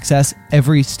support your success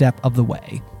every step of the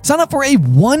way. Sign up for a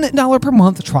 $1 per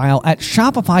month trial at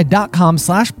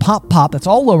shopify.com/poppop. That's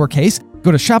all lowercase.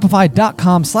 Go to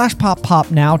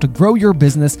shopify.com/poppop now to grow your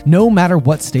business no matter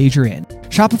what stage you're in.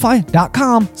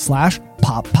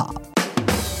 Shopify.com/poppop.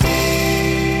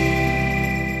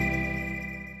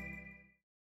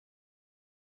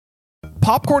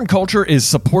 Popcorn Culture is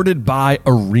supported by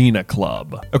Arena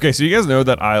Club. Okay, so you guys know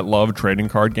that I love trading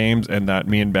card games and that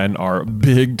me and Ben are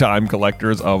big time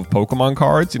collectors of Pokemon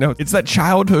cards. You know, it's that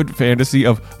childhood fantasy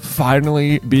of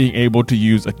finally being able to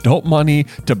use adult money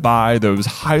to buy those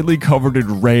highly coveted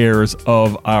rares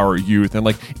of our youth. And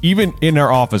like, even in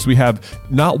our office, we have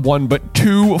not one, but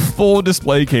 2 full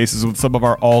display cases with some of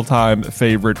our all-time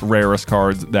favorite rarest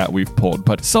cards that we've pulled.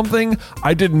 But something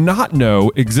I did not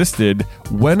know existed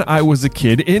when I was a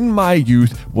kid in my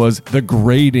youth was the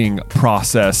grading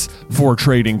process for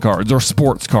trading cards or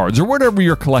sports cards or whatever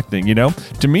you're collecting. You know,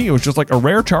 to me it was just like a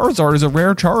rare Charizard is a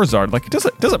rare Charizard. Like, it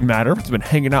doesn't matter if it's been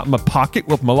hanging out in my pocket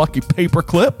with my lucky paper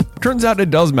clip. Turns out it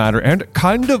does matter, and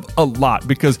kind of a lot,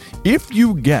 because if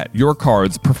you get your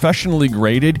cards professionally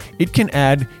graded, it can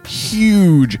add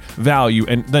huge value.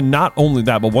 And then not only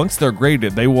that, but once they're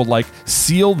graded, they will like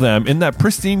seal them in that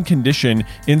pristine condition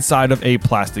inside of a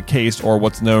plastic case, or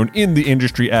what's known in the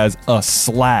industry as a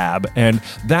slab. And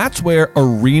that's where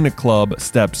Arena Club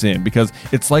steps in, because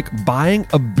it's like buying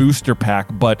a booster pack,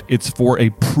 but it's for a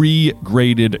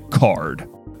pre-graded card.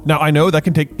 Now, I know that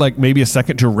can take like maybe a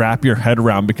second to wrap your head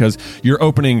around, because you're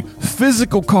opening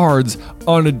physical cards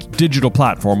on a digital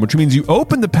platform, which means you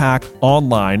open the pack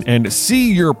online and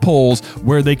see your pulls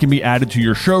where they can be added to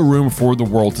your showroom for the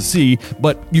world to see,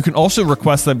 but you can also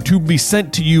request them to be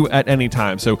sent to you at any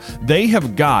time. So they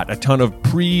have got a ton of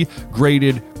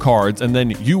pre-graded cards, and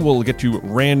then you will get to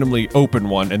randomly open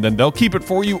one, and then they'll keep it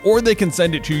for you, or they can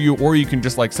send it to you, or you can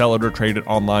just like sell it or trade it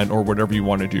online or whatever you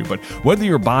want to do. But whether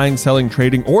you're buying, selling,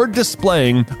 trading, or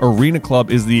displaying, Arena Club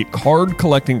is the card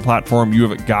collecting platform you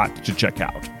have got to check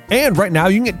out. And right now,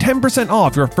 you can get 10%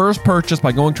 off your first purchase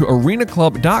by going to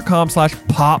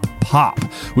arenaclub.com/poppop,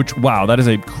 which, wow, that is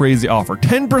a crazy offer.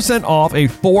 10% off a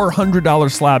 $400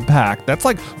 slab pack. That's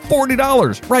like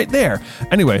 $40 right there.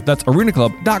 Anyway, that's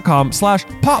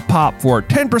arenaclub.com/poppop for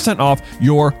 10% off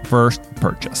your first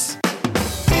purchase.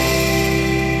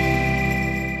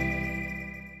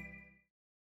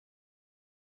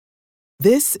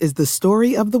 This is the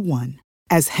story of the one.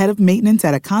 As head of maintenance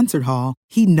at a concert hall,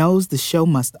 he knows the show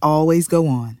must always go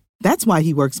on. That's why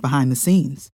he works behind the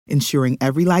scenes, ensuring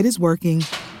every light is working,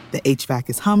 the HVAC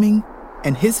is humming,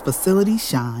 and his facility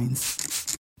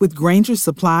shines. With Grainger's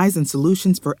supplies and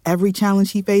solutions for every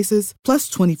challenge he faces, plus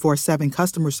 24/7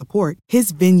 customer support,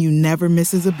 his venue never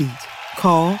misses a beat.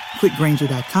 Call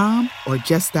quickgrainger.com or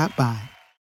just stop by.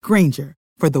 Grainger,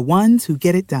 for the ones who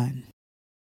get it done.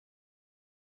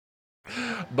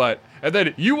 And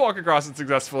then you walk across it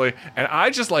successfully, and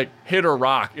I just like hit a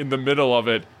rock in the middle of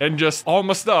it, and just all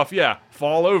my stuff,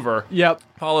 fall over. Yep.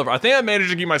 Fall over. I think I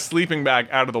managed to keep my sleeping bag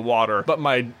out of the water, but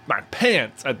my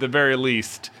pants, at the very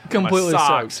least, completely my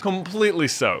socks, soaked. completely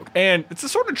soaked. And it's the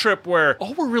sort of trip where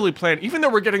all we're really planning, even though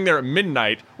we're getting there at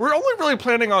midnight, we're only really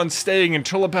planning on staying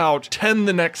until about 10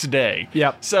 the next day.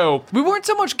 Yep. So we weren't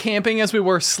so much camping as we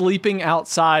were sleeping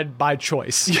outside by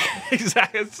choice.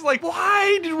 Exactly. It's like,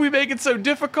 why did we make it so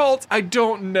difficult? I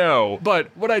don't know. But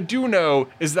what I do know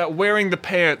is that wearing the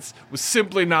pants was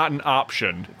simply not an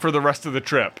option for the rest of the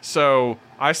trip. So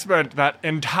I spent that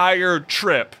entire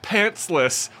trip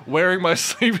pantsless, wearing my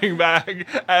sleeping bag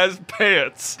as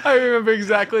pants. I remember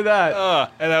exactly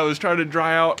that. And I was trying to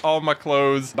dry out all my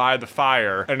clothes by the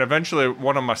fire, and eventually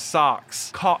one of my socks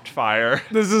caught fire.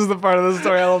 This is the part of the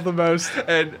story I love the most.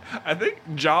 And I think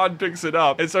John picks it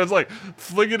up and starts like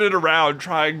flinging it around,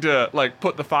 trying to like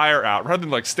put the fire out rather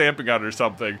than like stamping on it or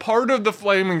something. Part of the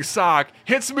flaming sock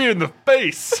hits me in the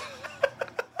face.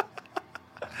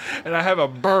 And I have a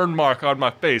burn mark on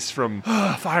my face from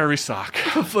fiery sock.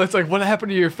 It's like, what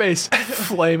happened to your face?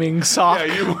 Flaming sock.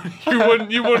 Yeah,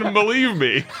 you wouldn't believe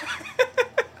me.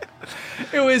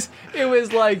 It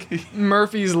was like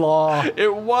Murphy's Law.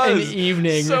 It was. An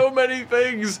evening. So many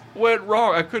things went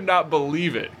wrong. I could not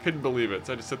believe it. Couldn't believe it.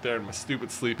 So I just sit there in my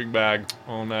stupid sleeping bag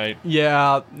all night.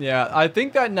 Yeah. I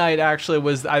think that night actually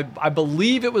was, I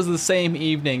believe it was the same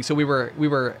evening. So we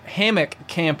were hammock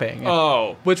camping.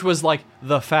 Oh. Which was like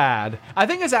the fad. I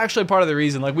think it's actually part of the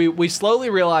reason. Like we slowly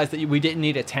realized that we didn't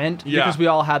need a tent because we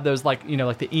all had those like,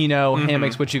 like the Eno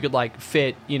hammocks, which you could like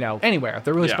fit, anywhere.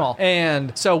 They're really small.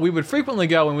 And so we would frequently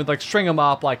go and we'd like string them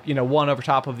up like, one over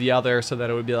top of the other so that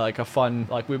it would be like a fun,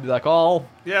 like we'd be like all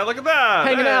yeah, look at that.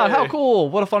 hanging out. How cool.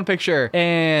 What a fun picture.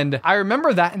 And I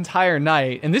remember that entire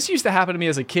night, and this used to happen to me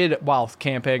as a kid while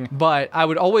camping, but I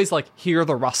would always like hear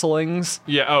the rustlings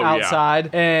outside.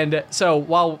 Yeah. And so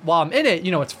while I'm in it,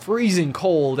 it's freezing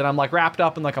cold and I'm like wrapped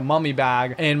up in like a mummy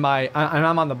bag and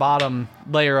I'm on the bottom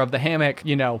layer of the hammock,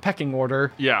 pecking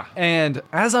order. Yeah. And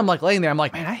as I'm like laying there, I'm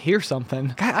like, man, I hear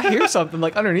something. I hear something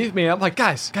like underneath me. And I'm like,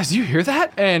 guys, do you hear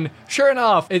that? And sure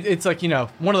enough, it's like,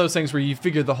 one of those things where you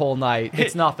figure the whole night.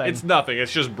 It's nothing. It's nothing.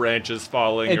 It's just branches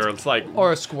falling or it's like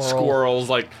or a squirrel. Squirrels,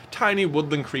 like tiny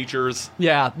woodland creatures.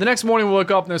 Yeah. The next morning we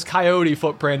woke up and there's coyote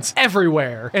footprints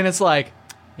everywhere. And it's like,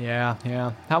 yeah.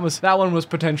 That one was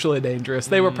potentially dangerous.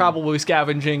 They were probably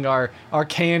scavenging our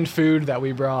canned food that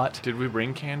we brought. Did we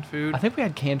bring canned food? I think we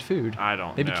had canned food. I don't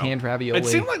know. Maybe canned ravioli. It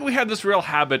seemed like we had this real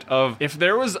habit of if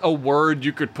there was a word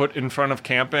you could put in front of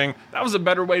camping, that was a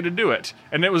better way to do it.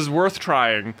 And it was worth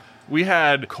trying. We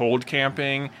had cold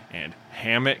camping and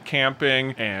hammock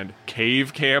camping and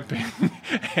cave camping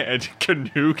and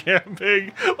canoe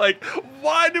camping. Like,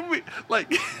 why did we,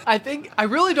 like... I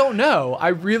really don't know. I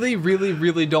really, really,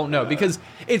 really don't know. Because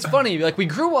it's funny, like, we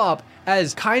grew up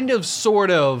as kind of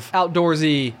sort of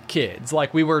outdoorsy kids.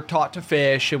 Like, we were taught to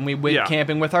fish and we went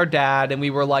camping with our dad and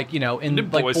we were like, in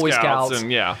like Boy Scouts.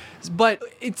 And But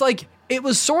it's like... It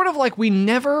was sort of like we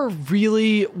never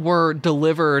really were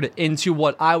delivered into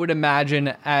what I would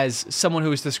imagine as someone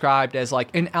who is described as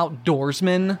like an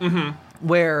outdoorsman,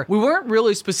 where we weren't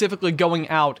really specifically going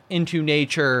out into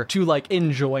nature to like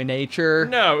enjoy nature.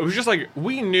 No, it was just like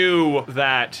we knew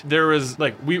that there was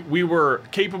like we were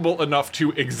capable enough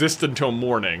to exist until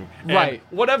morning. And right.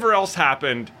 Whatever else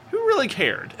happened, who really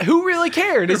cared? Who really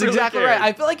cared is really exactly cared? right.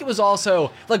 I feel like it was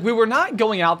also, like, we were not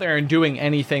going out there and doing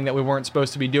anything that we weren't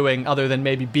supposed to be doing other than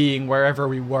maybe being wherever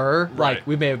we were. Right. Like,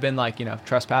 we may have been, like,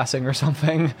 trespassing or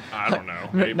something. I don't know.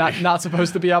 Maybe. Not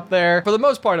supposed to be up there. For the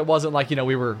most part, it wasn't like,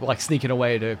 we were, like, sneaking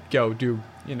away to go do,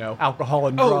 alcohol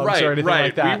and drugs or anything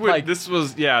like that.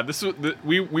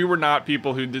 We were not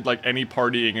people who did like any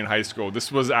partying in high school.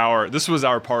 This was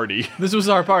our party. This was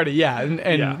our party, yeah.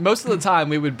 And most of the time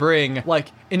we would bring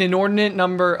like an inordinate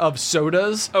number of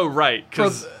sodas. Oh, right.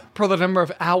 For the number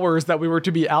of hours that we were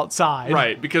to be outside.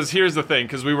 Right, because here's the thing,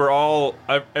 because we were all,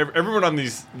 everyone on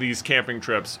these camping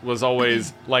trips was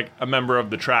always like a member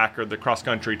of the track or the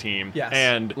cross-country team. Yes.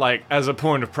 And like as a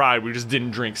point of pride, we just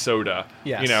didn't drink soda.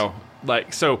 Yes.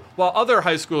 Like, so while other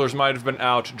high schoolers might have been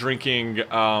out drinking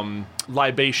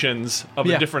libations of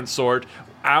a different sort,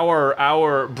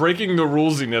 our breaking the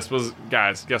rulesiness was,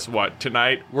 guys, guess what?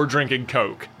 Tonight, we're drinking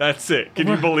Coke. That's it. Can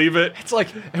you believe it? It's like,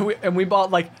 and we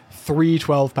bought like 3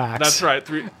 12-packs. That's right.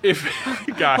 3.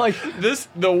 Guys, like,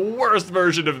 the worst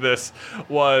version of this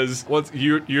was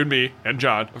you and me and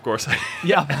John, of course.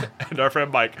 Yeah. And our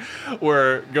friend Mike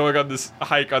were going on this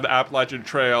hike on the Appalachian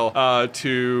Trail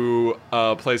to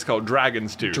a place called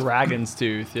Dragon's Tooth. Dragon's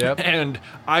Tooth, yep. And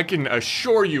I can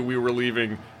assure you we were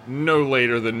leaving no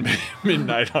later than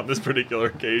midnight on this particular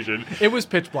occasion. It was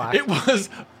pitch black. It was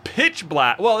pitch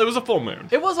black. Well, it was a full moon.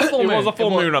 It was a full moon. It was a full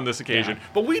moon on this occasion. Yeah.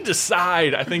 But we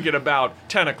decide, I think at about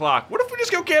 10 o'clock, what if we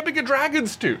just go camping at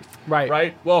Dragon's Tooth? Right.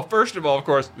 Right? Well, first of all, of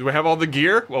course, do we have all the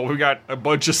gear? Well, we got a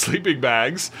bunch of sleeping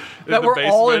bags that were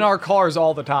all in our cars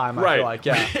all the time, I feel like,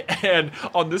 yeah. And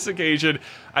on this occasion,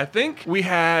 I think we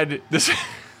had this...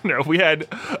 No, we had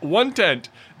one tent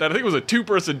that I think was a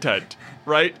 2-person tent,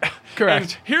 right? Correct.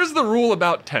 And here's the rule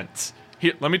about tents.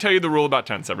 Let me tell you the rule about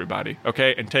tents, everybody,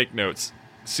 okay? And take notes.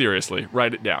 Seriously,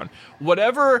 write it down.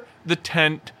 Whatever the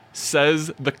tent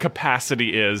says the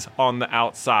capacity is on the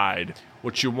outside,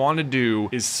 what you want to do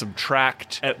is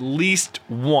subtract at least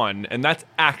 1, and that's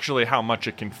actually how much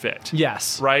it can fit.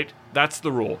 Yes. Right? That's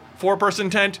the rule. 4-person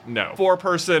tent? No.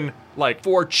 4-person, like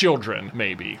 4 children,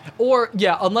 maybe. Or,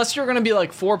 yeah, unless you're going to be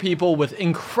like 4 people with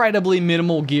incredibly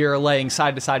minimal gear laying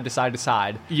side to side to side to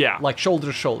side. Yeah. Like shoulder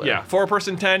to shoulder. Yeah,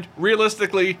 4-person tent,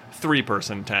 realistically,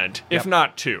 3-person tent, if Yep.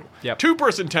 not 2. Yep.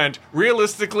 2-person tent,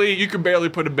 realistically, you could barely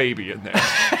put a baby in there.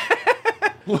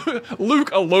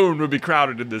 Luke alone would be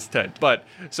crowded in this tent. But,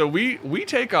 so we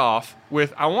take off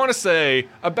with, I want to say,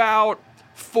 about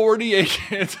 48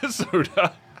 cans of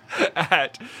soda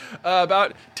at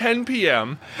about 10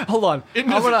 p.m. Hold on.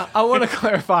 I want to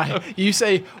clarify. You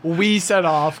say we set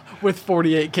off with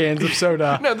 48 cans of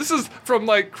soda. No, this is from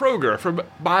like Kroger, from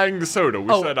buying the soda.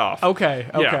 We set off. Okay.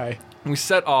 Yeah. Okay. We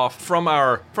set off from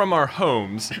our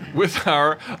homes with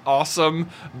our awesome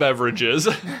beverages.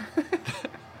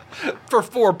 For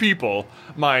 4 people,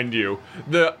 mind you.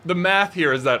 The math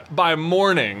here is that by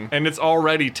morning, and it's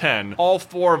already 10, all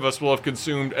 4 of us will have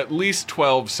consumed at least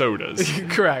 12 sodas.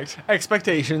 Correct.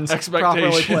 Expectations.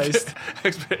 Properly placed.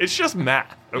 It's just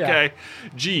math, okay? Yeah.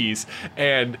 Jeez.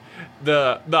 And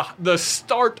the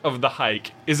start of the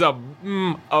hike is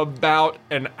about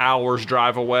an hour's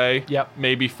drive away. Yep.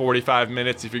 Maybe 45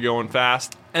 minutes if you're going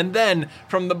fast. And then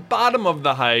from the bottom of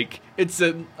the hike,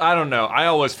 I don't know. I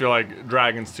always feel like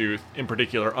Dragon's Tooth in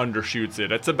particular undershoots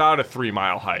it. It's about a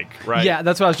 3-mile hike, right? Yeah,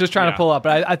 that's what I was just trying Yeah. to pull up.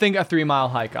 But I think a 3-mile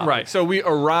hike up. Right. So we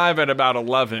arrive at about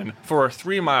 11 for a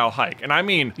 3-mile hike. And I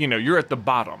mean, you're at the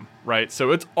bottom, right?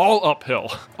 So it's all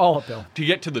uphill. All uphill. To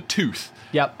get to the tooth.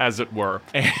 Yep. As it were.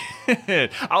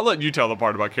 And I'll let you tell the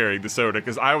part about carrying the soda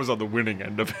because I was on the winning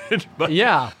end of it. But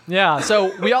Yeah.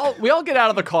 So we all get out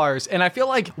of the cars, and I feel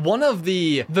like one of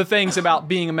the things about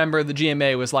being a member of the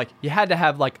GMA was like you had to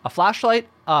have like a flashlight,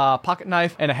 a pocket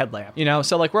knife, and a headlamp.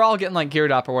 So like we're all getting like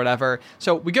geared up or whatever.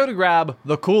 So we go to grab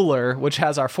the cooler, which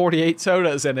has our 48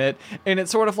 sodas in it, and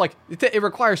it's sort of like it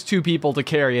requires 2 people to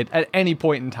carry it at any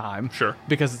point in time. Sure.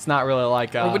 Because it's not really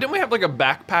like. But didn't we have like a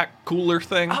backpack cooler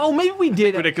thing? Oh, maybe we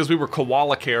did. Because we were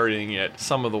koala carrying it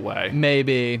some of the way.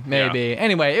 Maybe. Yeah.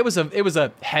 Anyway, it was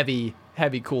a heavy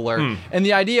cooler. And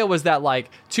the idea was that like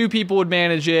 2 people would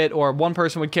manage it, or 1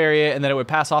 person would carry it, and then it would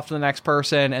pass off to the next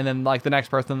person, and then like the next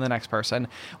person, the next person.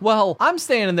 Well, I'm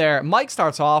standing there. Mike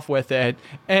starts off with it,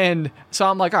 and so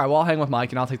I'm like, all right, well, I'll hang with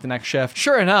Mike and I'll take the next shift.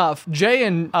 Sure enough, Jay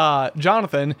and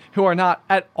Jonathan, who are not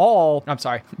at all, I'm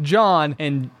sorry, John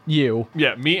and you.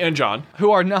 Yeah, me and John.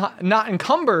 Who are not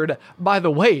encumbered by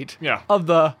the weight of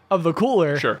the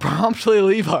cooler, Sure. promptly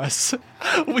leave us.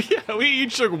 We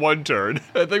each took 1 turn.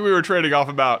 I think we were trading off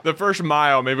about the first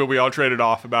mile. Maybe we all traded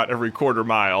off about every quarter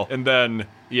mile. And then,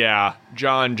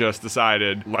 John just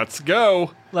decided, let's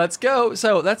go. Let's go.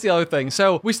 So that's the other thing.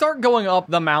 So we start going up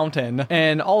the mountain,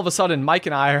 and all of a sudden Mike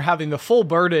and I are having the full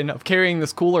burden of carrying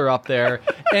this cooler up there.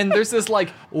 And there's this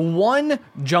like one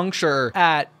juncture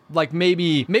at like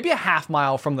maybe a half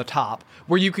mile from the top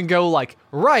where you can go like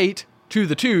right to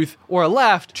the tooth or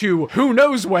left to who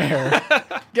knows where.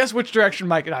 Guess which direction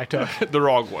Mike and I took? The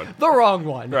wrong one. The wrong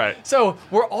one. Right. So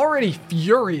we're already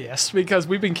furious because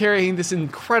we've been carrying this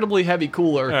incredibly heavy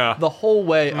cooler the whole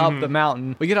way up the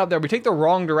mountain. We get up there, we take the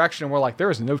wrong direction, and we're like,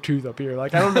 there is no tooth up here.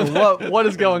 Like, I don't know what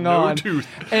is going No on. tooth.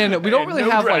 And we don't really no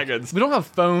have dragons. we don't have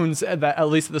phones at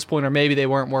least at this point, or maybe they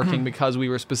weren't working because we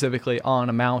were specifically on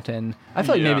a mountain. I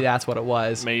feel like maybe that's what it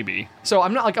was. Maybe. So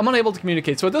I'm unable to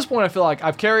communicate. So at this point, I feel like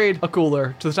I've carried a cooler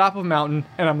to the top of a mountain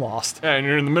and I'm lost. And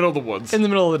you're in the middle of the woods. In the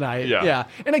middle of the night. Yeah.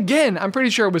 And again, I'm pretty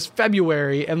sure it was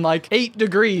February and like 8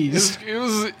 degrees. It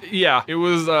was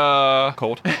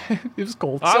cold. It was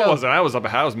cold. I wasn't. I was up.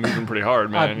 I was moving pretty hard,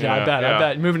 man. I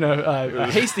bet. Moving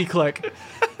a hasty click.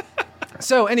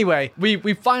 So anyway,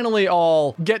 we finally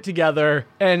all get together,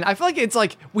 and I feel like it's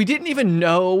like we didn't even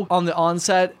know on the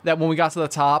onset that when we got to the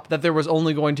top that there was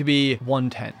only going to be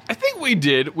 1 tent. I think we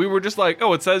did. We were just like,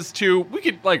 oh, it says 2. We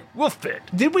could, we'll fit.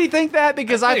 Did we think that?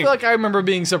 Because I feel like I remember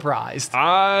being surprised.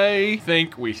 I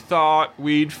think we thought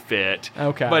we'd fit.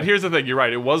 Okay. But here's the thing. You're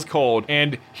right. It was cold.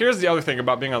 And here's the other thing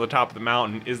about being on the top of the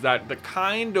mountain is that the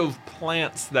kind of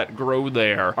plants that grow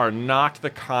there are not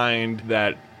the kind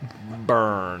that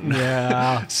burn.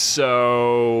 Yeah.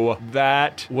 So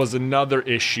that was another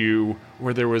issue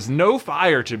where there was no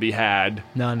fire to be had.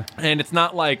 None. And it's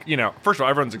not like, first of all,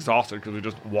 everyone's exhausted because we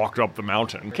just walked up the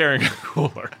mountain carrying a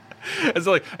cooler. And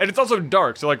so and it's also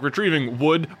dark, so retrieving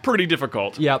wood, pretty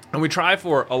difficult. Yep. And we try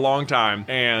for a long time,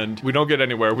 and we don't get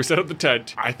anywhere. We set up the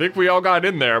tent. I think we all got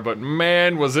in there, but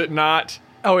man, was it not.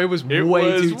 Oh, it was way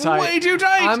too tight. Way too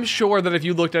tight. I'm sure that if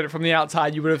you looked at it from the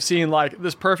outside, you would have seen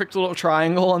this perfect little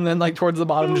triangle, and then towards the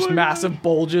bottom, just massive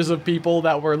bulges of people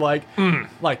that were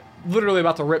literally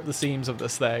about to rip the seams of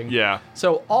this thing. Yeah.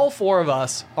 So all 4 of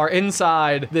us are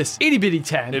inside this itty bitty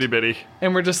tent. Itty bitty.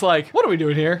 And we're just like, what are we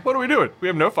doing here? What are we doing? We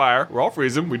have no fire. We're all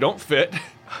freezing. We don't fit.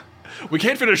 We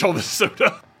can't finish all this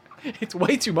soda. It's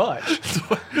way too much.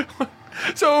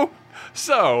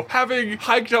 So, having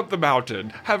hiked up the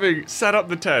mountain, having set up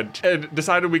the tent, and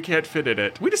decided we can't fit in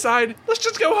it, we decide, let's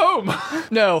just go home.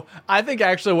 No, I think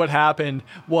actually what happened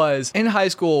was in high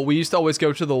school, we used to always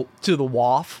go to the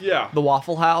WAF. Yeah. The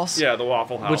Waffle House. Yeah, the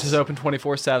Waffle House. Which is open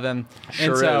 24/7. Sure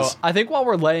and so is. I think while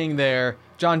we're laying there,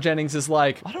 John Jennings is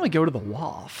like, why don't we go to the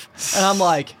WAF? And I'm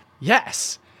like,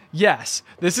 yes,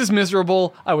 this is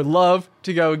miserable. I would love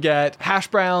to go get hash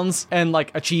browns and like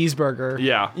a cheeseburger.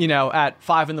 Yeah. You know, at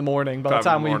 5 in the morning by the 5 in the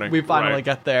time morning, we finally right.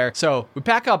 get there. So we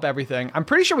pack up everything. I'm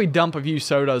pretty sure we dump a few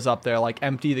sodas up there, like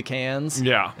empty the cans.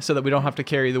 Yeah. So that we don't have to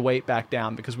carry the weight back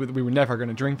down because we were never going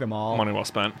to drink them all. Money well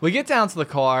spent. We get down to the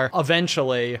car.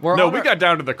 Eventually, We got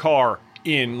down to the car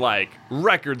in like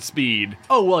record speed.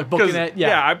 Oh, well, like booking it.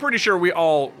 Yeah. I'm pretty sure we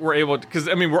all were able to, because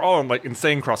I mean, we're all in like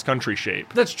insane cross country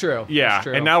shape. That's true. Yeah, That's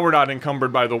true. and now we're not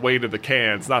encumbered by the weight of the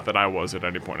cans. Not that I was at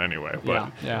any point anyway,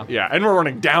 but Yeah. and we're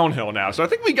running downhill now. So I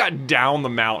think we got down the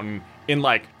mountain in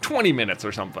like 20 minutes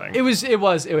or something. It was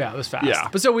fast. Yeah.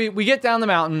 But so we get down the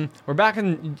mountain, we're back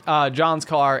in John's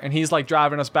car, and he's like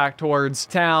driving us back towards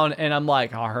town, and I'm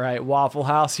like, all right, Waffle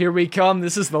House, here we come.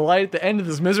 This is the light at the end of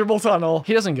this miserable tunnel.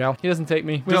 He doesn't go. He doesn't take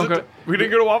me. We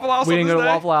didn't go to Waffle House. We didn't go to day?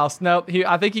 Waffle House. No,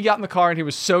 I think he got in the car and he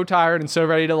was so tired and so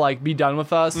ready to like be done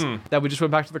with us that we just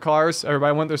went back to the cars.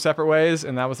 Everybody went their separate ways,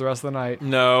 and that was the rest of the night.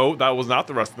 No, that was not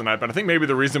the rest of the night. But I think maybe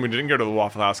the reason we didn't go to the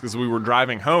Waffle House because we were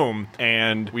driving home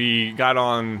and we got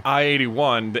on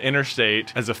I-81, the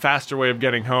interstate, as a faster way of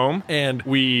getting home, and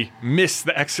we missed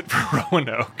the exit for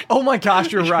Roanoke. Oh my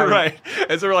gosh, you're right. Right.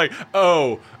 And so we're like,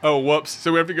 oh, whoops.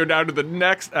 So we have to go down to the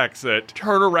next exit,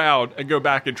 turn around, and go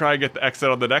back and try and get the exit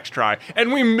on the next try.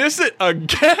 And we miss it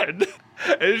again.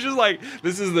 And it's just like,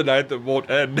 this is the night that won't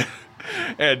end.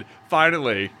 And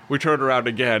finally, we turn around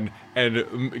again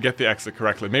and get the exit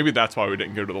correctly. Maybe that's why we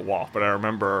didn't go to the WAF. But I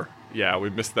remember, we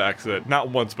missed the exit. Not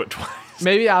once, but twice.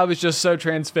 Maybe I was just so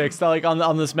transfixed, like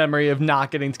on this memory of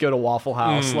not getting to go to Waffle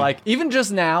House. Like even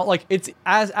just now, like it's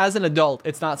as an adult,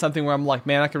 it's not something where I'm like,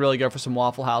 man, I could really go for some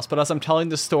Waffle House. But as I'm telling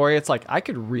the story, it's like I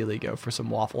could really go for some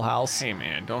Waffle House. Hey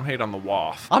man, don't hate on the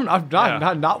WAF.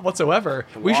 I'm not whatsoever.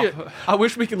 I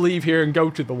wish we could leave here and go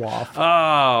to the WAF.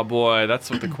 Oh boy, that's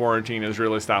what the quarantine is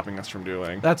really stopping us from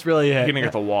doing. That's really it. Getting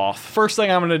at the WAF. First thing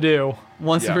I'm gonna do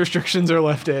once the restrictions are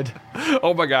lifted.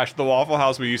 Oh my gosh, the Waffle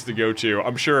House we used to go to,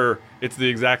 I'm sure it's the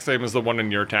exact same as the one in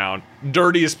your town.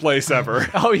 Dirtiest place ever.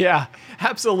 Oh yeah,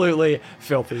 absolutely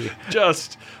filthy.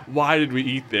 Just, why did we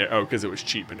eat there? Oh, because it was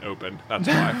cheap and open. That's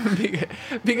why.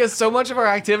 Because so much of our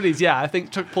activities, I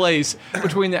think took place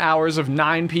between the hours of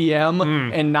 9 p.m.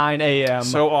 and 9 a.m.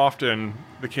 So often,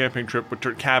 the camping trip,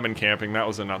 cabin camping, that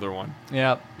was another one.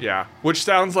 Yep. Yeah. Which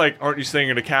sounds like, aren't you staying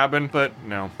in a cabin? But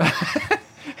no.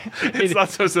 It's not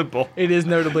so simple. It is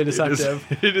notably deceptive.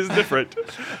 It is different.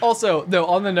 Also, though,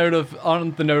 on the note of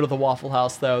the Waffle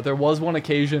House, though, there was one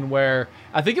occasion where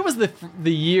I think it was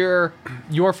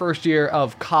your first year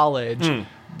of college,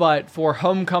 but for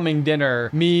homecoming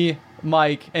dinner, me,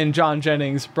 Mike, and John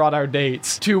Jennings brought our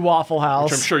dates to Waffle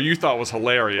House. Which I'm sure you thought was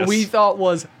hilarious. We thought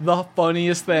was the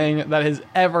funniest thing that has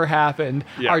ever happened.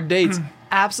 Yeah. Our dates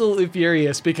absolutely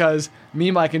furious because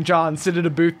me, Mike, and John sit at a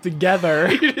booth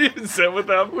together. You didn't sit with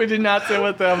them? We did not sit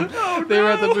with them. They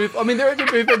were at the booth. I mean, they were at the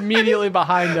booth immediately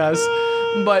behind us.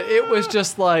 But it was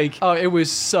just like, it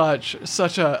was such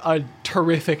a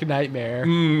terrific nightmare.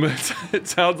 It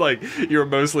sounds like you're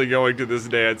mostly going to this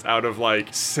dance out of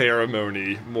like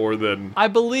ceremony more than... I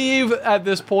believe at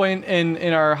this point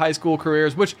in our high school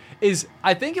careers, which is,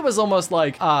 I think it was almost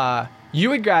like,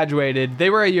 you had graduated, they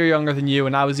were a year younger than you,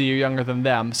 and I was a year younger than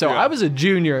them. So I was a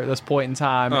junior at this point in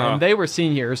time, and they were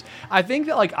seniors. I think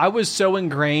that, like, I was so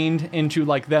ingrained into,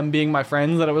 like, them being my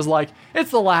friends that it was like,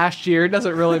 it's the last year, it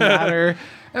doesn't really matter.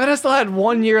 And then I still had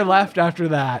 1 year left after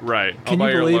that. Right. Can you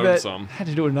believe it? I had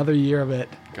to do another year of it.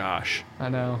 Gosh. I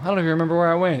know. I don't even remember where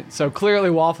I went. So clearly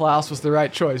Waffle House was the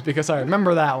right choice because I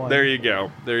remember that one. There you go.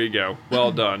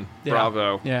 Well done. Yeah.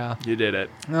 Bravo. Yeah. You did it.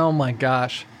 Oh, my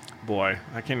gosh. Boy,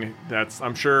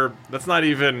 I'm sure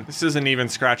this isn't even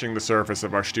scratching the surface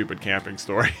of our stupid camping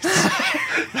stories.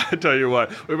 I tell you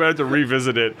what, we might have to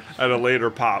revisit it at a later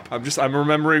pop. I'm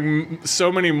remembering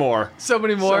so many more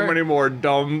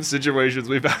dumb situations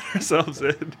we found ourselves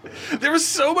in. There were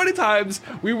so many times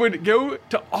we would go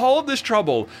to all of this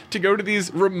trouble to go to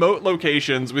these remote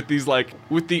locations with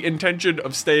the intention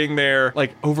of staying there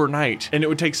like overnight, and it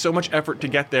would take so much effort to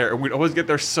get there, and we'd always get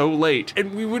there so late,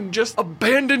 and we would just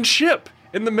abandon ship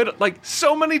in the middle, like,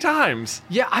 so many times.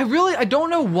 Yeah, I don't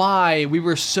know why we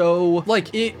were so,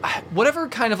 like, whatever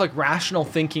kind of, like, rational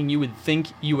thinking you would think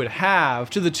you would have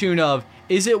to the tune of,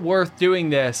 is it worth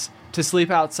doing this to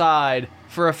sleep outside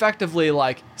for effectively,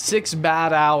 like, 6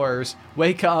 bad hours,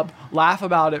 wake up, laugh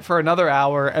about it for another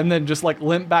hour, and then just, like,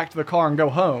 limp back to the car and go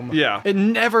home. Yeah. It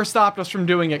never stopped us from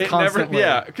doing it constantly.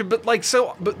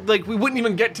 But we wouldn't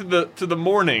even get to the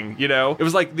morning, you know? It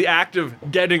was like the act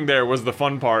of getting there was the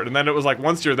fun part, and then it was like,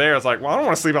 once you're there, it's like, well, I don't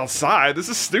want to sleep outside. This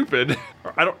is stupid.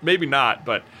 Maybe not,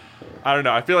 but I don't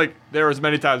know. I feel like there was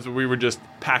many times where we would just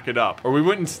pack it up, or we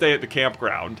wouldn't stay at the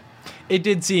campground. It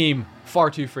did seem far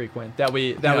too frequent that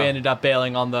we ended up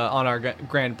bailing on our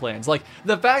grand plans. Like,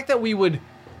 the fact that we would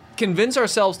convince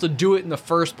ourselves to do it in the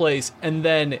first place and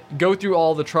then go through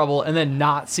all the trouble and then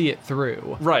not see it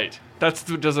through. Right. That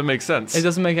doesn't make sense. It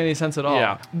doesn't make any sense at all.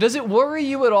 Yeah. Does it worry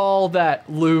you at all that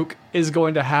Luke is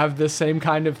going to have this same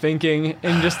kind of thinking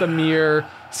in just a mere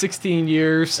 16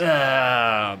 years?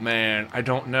 Man, I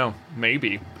don't know.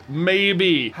 Maybe.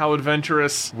 How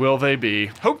adventurous will they be?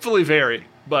 Hopefully very.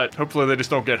 But hopefully they just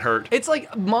don't get hurt. It's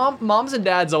like moms and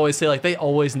dads always say, like, they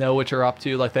always know what you're up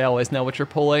to, like they always know what you're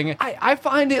pulling. I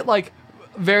find it, like,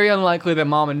 very unlikely that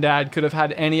mom and dad could have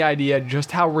had any idea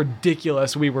just how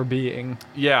ridiculous we were being.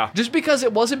 Yeah. Just because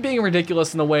it wasn't being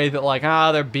ridiculous in the way that, like,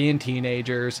 they're being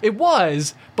teenagers. It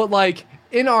was, but, like,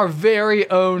 in our very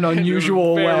own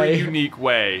unusual way. Very unique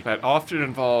way that often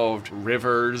involved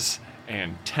rivers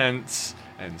and tents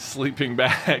and sleeping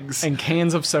bags. And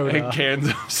cans of soda.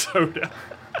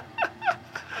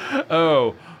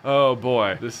 Oh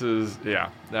boy. We'll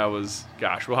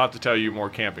have to tell you more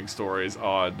camping stories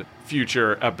on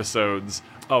future episodes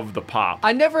of The Pop.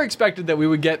 I never expected that we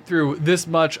would get through this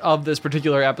much of this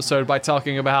particular episode by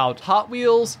talking about Hot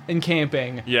Wheels and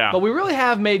camping. Yeah. But we really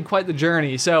have made quite the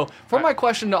journey. So for my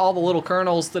question to all the little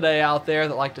colonels today out there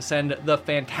that like to send the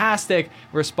fantastic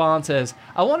responses,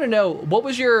 I want to know, what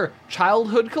was your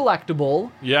childhood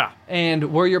collectible? Yeah.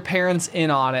 And were your parents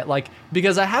in on it? Like,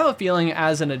 because I have a feeling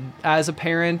as a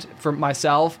parent for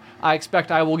myself, I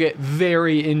expect I will get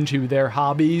very into their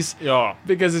hobbies. Yeah.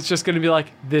 Because it's just going to be like,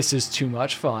 this is too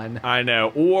much fun. I know.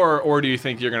 Or do you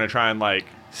think you're going to try and, like,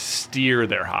 steer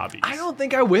their hobbies? I don't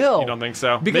think I will. You don't think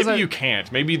so? Because Maybe you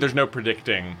can't. Maybe there's no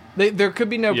predicting. There could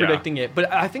be no predicting it.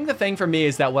 But I think the thing for me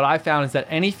is that what I found is that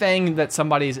anything that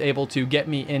somebody is able to get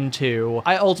me into,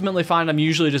 I ultimately find I'm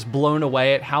usually just blown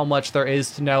away at how much there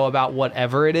is to know about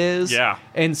whatever it is. Yeah.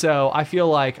 And so I feel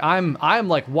like I'm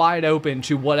like wide open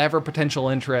to whatever potential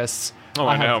interests. Oh,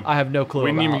 I know. I have no clue. We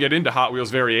didn't even about. get into Hot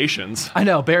Wheels variations. I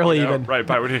know, barely You know? even. Right,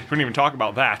 but we didn't even talk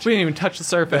about that. We didn't even touch the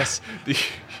surface.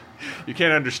 You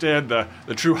can't understand the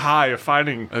true high of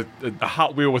finding a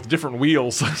Hot Wheel with different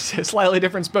wheels. Slightly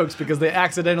different spokes because they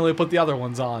accidentally put the other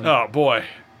ones on. Oh, boy.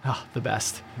 Oh, the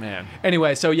best. Man.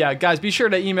 Anyway, so yeah, guys, be sure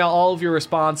to email all of your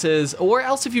responses, or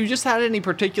else if you just had any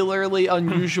particularly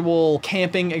unusual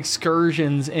camping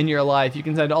excursions in your life, you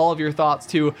can send all of your thoughts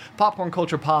to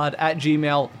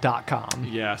popcornculturepod@gmail.com.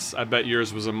 Yes, I bet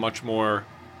yours was a much more,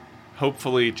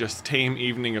 hopefully, just tame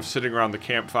evening of sitting around the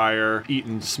campfire,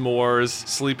 eating s'mores,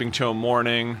 sleeping till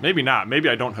morning. Maybe not. Maybe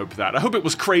I don't hope that. I hope it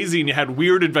was crazy and you had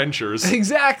weird adventures.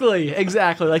 Exactly.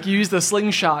 Like you used the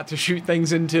slingshot to shoot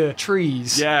things into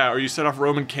trees. Yeah, or you set off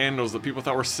Roman candles that people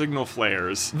thought were signal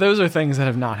flares. Those are things that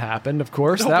have not happened, of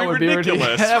course. That would be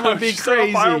ridiculous. That would be crazy. Set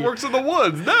off fireworks in the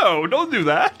woods. No, don't do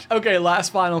that. Okay,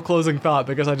 last final closing thought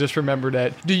because I just remembered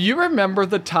it. Do you remember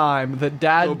the time that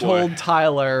Dad told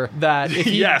Tyler that if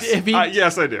he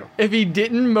yes, I do. If he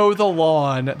didn't mow the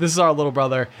lawn, this is our little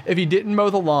brother, if he didn't mow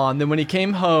the lawn, then when he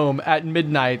came home at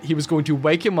midnight, he was going to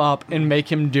wake him up and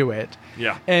make him do it.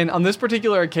 Yeah. And on this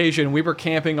particular occasion, we were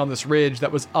camping on this ridge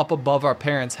that was up above our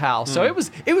parents' house. So it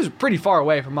was pretty far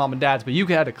away from Mom and Dad's, but you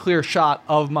had a clear shot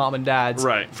of Mom and Dad's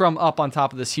from up on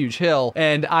top of this huge hill.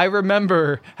 And I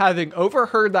remember having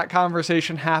overheard that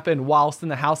conversation happen whilst in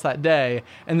the house that day.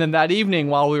 And then that evening,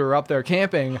 while we were up there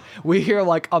camping, we hear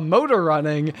like a motor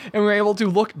running, and we're able to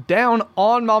look down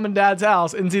on Mom and Dad's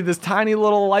house and see this tiny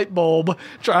little light bulb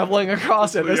traveling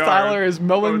across it as Tyler is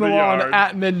mowing the lawn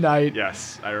at midnight.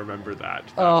 Yes, I remember that. that.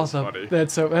 That Oh, was funny.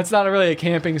 That's not really a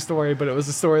camping story, but it was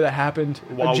a story that happened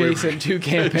While we were adjacent to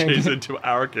camping. Adjacent to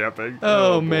our camping.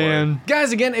 Oh, boy. man.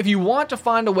 Guys, again, if you want to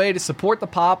find a way to support the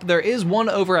pop, there is one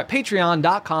over at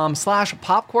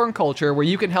patreon.com/popcornculture where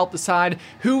you can help decide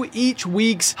who each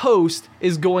week's host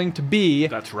is going to be.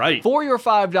 That's right. For your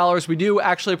 $5, we do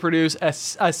actually produce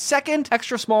a second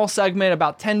extra small segment,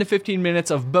 about 10 to 15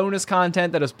 minutes of bonus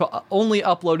content that is only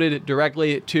uploaded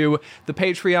directly to the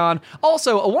Patreon.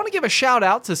 Also, I want to give a shout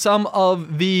out to some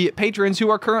of the patrons who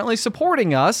are currently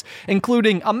supporting us,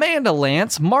 including Amanda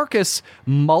Lance, Marcus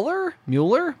Muller,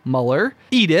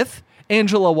 Edith,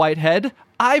 Angela Whitehead,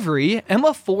 Ivory,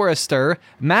 Emma Forrester,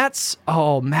 I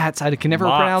can never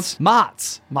pronounce.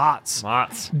 Motts.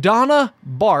 Donna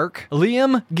Bark,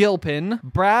 Liam Gilpin,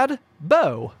 Brad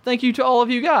Bow. Thank you to all of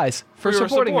you guys for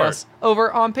supporting us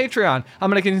over on Patreon.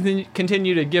 I'm going to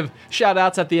continue to give shout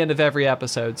outs at the end of every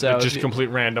episode. So Just complete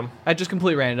random.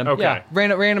 Okay. Yeah,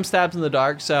 random stabs in the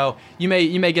dark. So you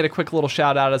may get a quick little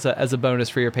shout out as a bonus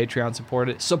for your Patreon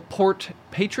support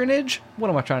patronage. What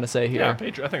am I trying to say here? Yeah, I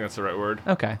think that's the right word.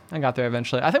 Okay, I got there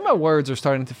eventually. I think my words are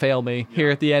starting to fail me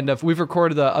here at the end of. We've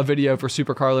recorded a video for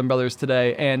Super Carlin Brothers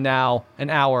today, and now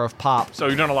an hour of pop. So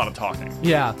you've done a lot of talking.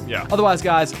 Yeah. Yeah. Otherwise,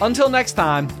 guys, until next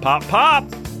time, Pop, pop.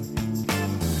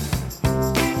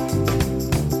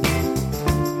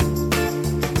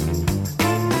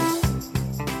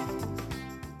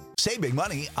 Saving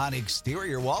money on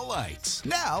exterior wall lights.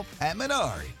 Now at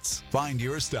Menards. Find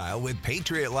your style with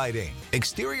Patriot Lighting.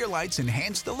 Exterior lights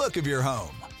enhance the look of your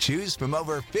home. Choose from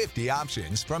over 50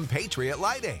 options from Patriot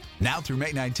Lighting. Now through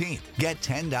May 19th, get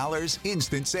 $10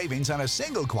 instant savings on a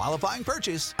single qualifying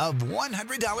purchase of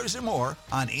 $100 or more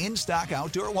on in-stock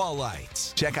outdoor wall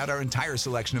lights. Check out our entire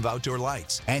selection of outdoor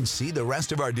lights and see the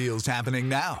rest of our deals happening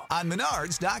now on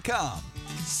Menards.com.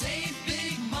 Save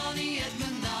big money at Menards.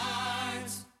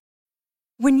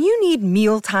 When you need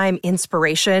mealtime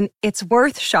inspiration, it's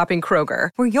worth shopping Kroger,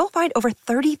 where you'll find over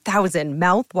 30,000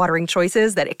 mouth-watering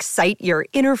choices that excite your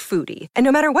inner foodie. And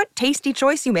no matter what tasty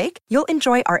choice you make, you'll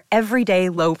enjoy our everyday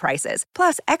low prices,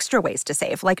 plus extra ways to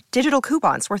save, like digital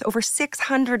coupons worth over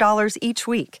 $600 each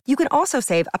week. You can also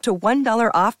save up to $1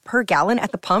 off per gallon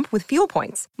at the pump with fuel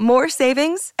points. More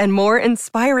savings and more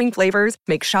inspiring flavors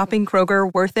make shopping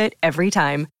Kroger worth it every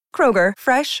time. Kroger,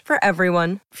 fresh for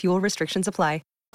everyone. Fuel restrictions apply.